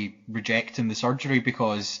body rejecting the surgery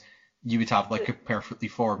because you would have like a perfectly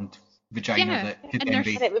formed vagina that could then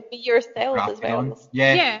be... And it would be your cells as well.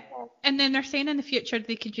 Yeah. And then they're saying in the future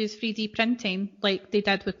they could use 3D printing like they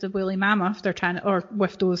did with the woolly mammoth, or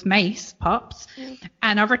with those mice, pups,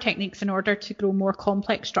 and other techniques in order to grow more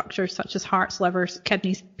complex structures such as hearts, livers,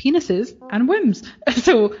 kidneys, penises, and wombs.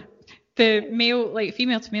 So the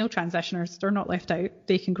female to male transitioners, they're not left out.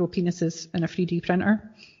 They can grow penises in a 3D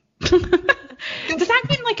printer. Does that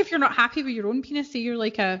mean, like, if you're not happy with your own penis, say you're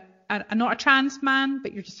like not a trans man,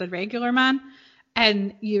 but you're just a regular man,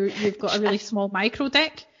 and you've got a really small micro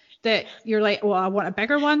dick, that you're like, well, I want a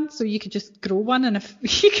bigger one, so you could just grow one, and if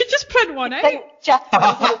you could just print one out. Just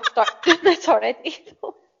start doing this already.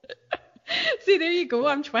 See, there you go.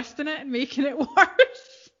 I'm twisting it and making it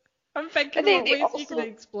worse. I'm thinking what ways you can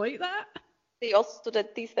exploit that. They also did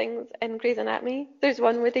these things in Grey's Anatomy. There's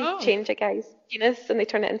one where they change a guy's penis and they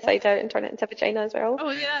turn it inside out and turn it into vagina as well.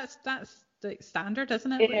 Oh yeah, that's like standard,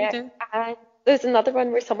 isn't it? Yeah. What you do? And there's another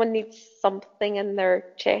one where someone needs something in their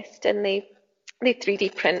chest and they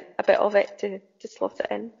 3D print a bit of it to slot it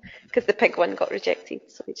in, because the pig one got rejected,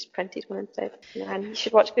 so they just printed one instead. And you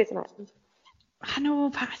should watch Grey's Anatomy. I know,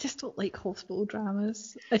 but I just don't like hospital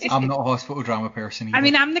dramas. I'm not a hospital drama person either. I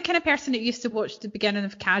mean, I'm the kind of person that used to watch the beginning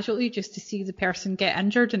of Casualty just to see the person get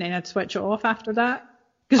injured, and then I'd switch it off after that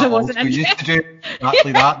because I wasn't interested. Used to do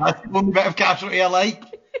exactly that. That's the only bit of Casualty I like.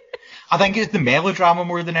 I think it's the melodrama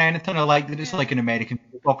more than anything. I like that it's like an American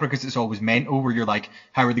soap opera because it's always mental, where you're like,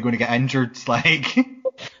 how are they going to get injured? It's like...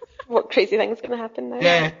 what crazy thing's going to happen now?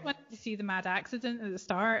 Yeah. I wanted to see the mad accident at the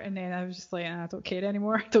start, and then I was just like, I don't care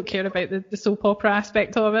anymore. I don't care about the soap opera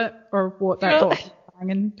aspect of it, or what that doctor's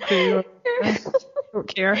banging through. I don't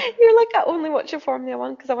care. You're like, I only watch a Formula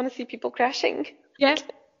One because I want to see people crashing. Yeah.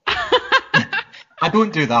 I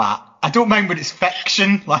don't do that. I don't mind when it's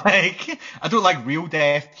fiction. Like, I don't like real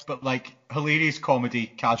death, but like hilarious comedy,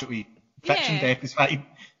 Casualty, fiction death is fine.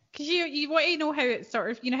 Because you want to know how it's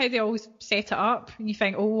sort of, you know how they always set it up, and you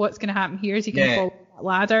think, oh, what's going to happen here is you can fall that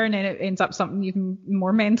ladder, and then it ends up something even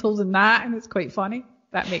more mental than that, and it's quite funny.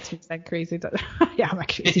 That makes me think crazy. Yeah, I'm a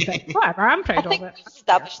crazy thing. Whatever, I'm proud of it. I think we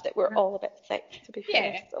established that we're all a bit sick, to be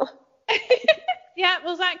fair. So. Yeah,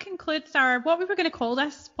 well, that concludes what we were going to call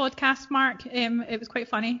this podcast, Mark. It was quite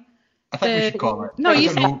funny. I think we should call it. No, I you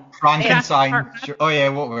don't said know, Frankenstein. Jurassic Oh yeah,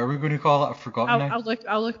 what were we going to call it? I've forgotten now.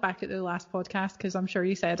 I'll look back at the last podcast because I'm sure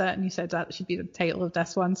you said it, and you said that should be the title of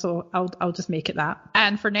this one, so I'll just make it that.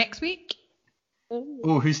 And for next week.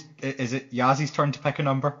 Oh, is it Yazzy's turn to pick a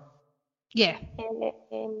number? Yeah.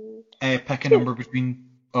 Pick a number between.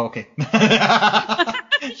 Oh, okay.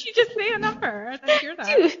 Did you just say a number? I didn't hear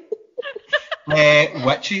that.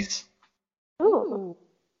 Witches. Ooh.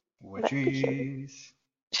 Witches.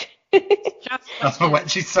 That's my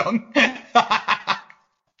witches song.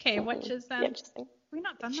 Okay, witches then. Interesting. We've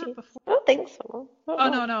not done that before. I don't think so.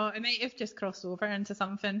 Oh no, it might have just crossed over into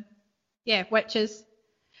something. Yeah, witches.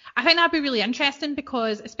 I think that'd be really interesting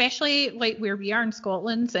because especially like where we are in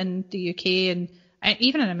Scotland and the UK and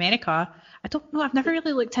even in America, I don't know, I've never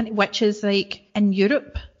really looked into witches like in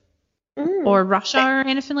Europe or Russia or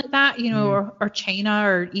anything like that, you know, or China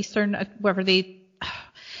or Eastern, wherever they.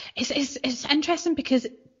 It's interesting because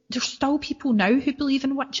there's still people now who believe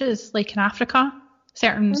in witches, like in Africa,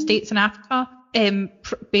 certain states in Africa,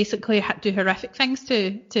 basically do horrific things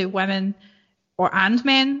to women and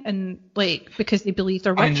men, and like because they believe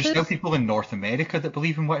they're witches. I mean, there's still people in North America that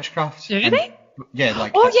believe in witchcraft. Do they? Yeah,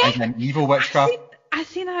 like yeah. Evil witchcraft. I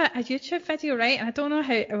seen a YouTube video, right, and I don't know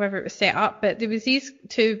however it was set up, but there was these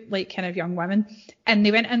two like kind of young women, and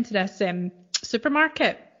they went into this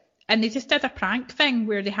supermarket, and they just did a prank thing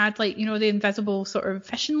where they had like, you know, the invisible sort of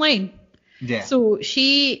fishing line. Yeah. So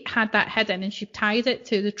she had that hidden, and she tied it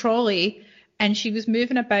to the trolley, and she was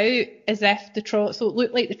moving about as if the trolley, so it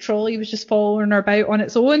looked like the trolley was just following her about on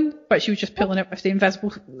its own, but she was just pulling it with the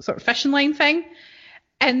invisible sort of fishing line thing.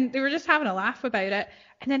 And they were just having a laugh about it.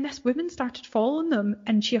 And then this woman started following them,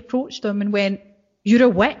 and she approached them and went, "You're a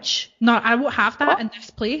witch. No, I won't have that in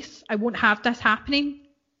this place. I won't have this happening.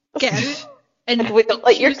 Get out." And we don't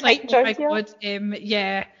like she your was like, "Oh my God,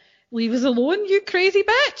 yeah, leave us alone, you crazy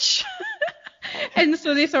bitch." And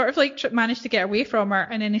so they sort of like managed to get away from her,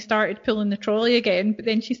 and then they started pulling the trolley again, but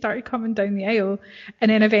then she started coming down the aisle,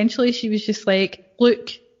 and then eventually she was just like,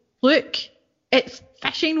 look, it's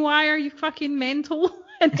fishing wire, you fucking mental.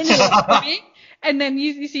 And then, and then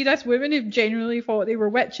you see this woman who genuinely thought they were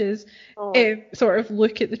witches sort of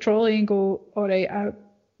look at the trolley and go, all right, I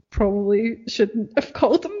probably shouldn't have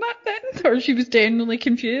called them that then, or she was genuinely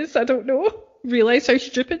confused, I don't know, realised how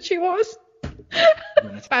stupid she was.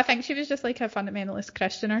 But I think she was just like a fundamentalist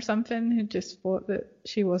Christian or something who just thought that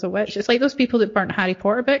she was a witch. It's like those people that burnt Harry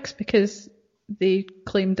Potter books because they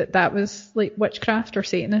claimed that was like witchcraft or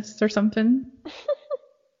Satanists or something.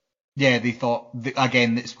 Yeah, they thought,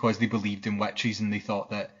 again, it's because they believed in witches, and they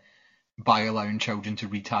thought that by allowing children to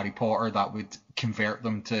read Harry Potter, that would convert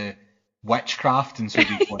them to witchcraft, and so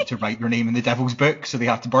they want to write their name in the devil's book, so they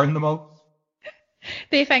have to burn them all.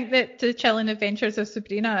 They think that The Chilling Adventures of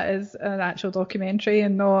Sabrina is an actual documentary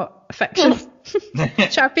and not a fiction,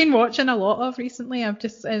 which I've been watching a lot of recently. I'm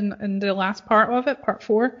just in the last part of it, part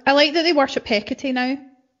 4. I like that they worship Hecate now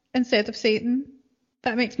instead of Satan.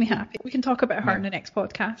 That makes me happy. We can talk about her in the next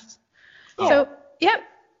podcast. Yeah. So, yep.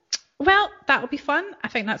 Well, that'll be fun. I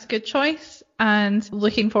think that's a good choice, and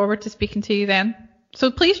looking forward to speaking to you then. So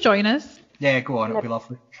please join us. Yeah, go on. It'll be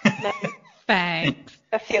lovely. Thanks.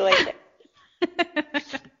 I feel like it.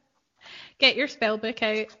 Get your spell book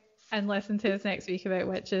out and listen to us next week about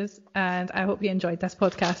witches, and I hope you enjoyed this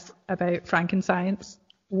podcast about Frankenscience.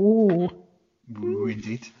 Ooh,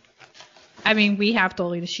 indeed. I mean, we have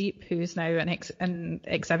Dolly the sheep, who's now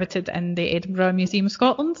exhibited in the Edinburgh Museum of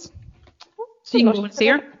Scotland, so you can go and see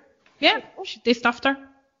her. Yeah, they stuffed her.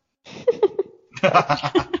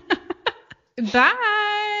 Bye.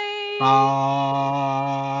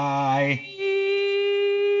 Bye.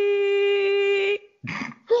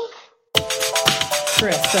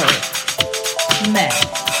 Crystal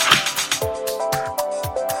Meth.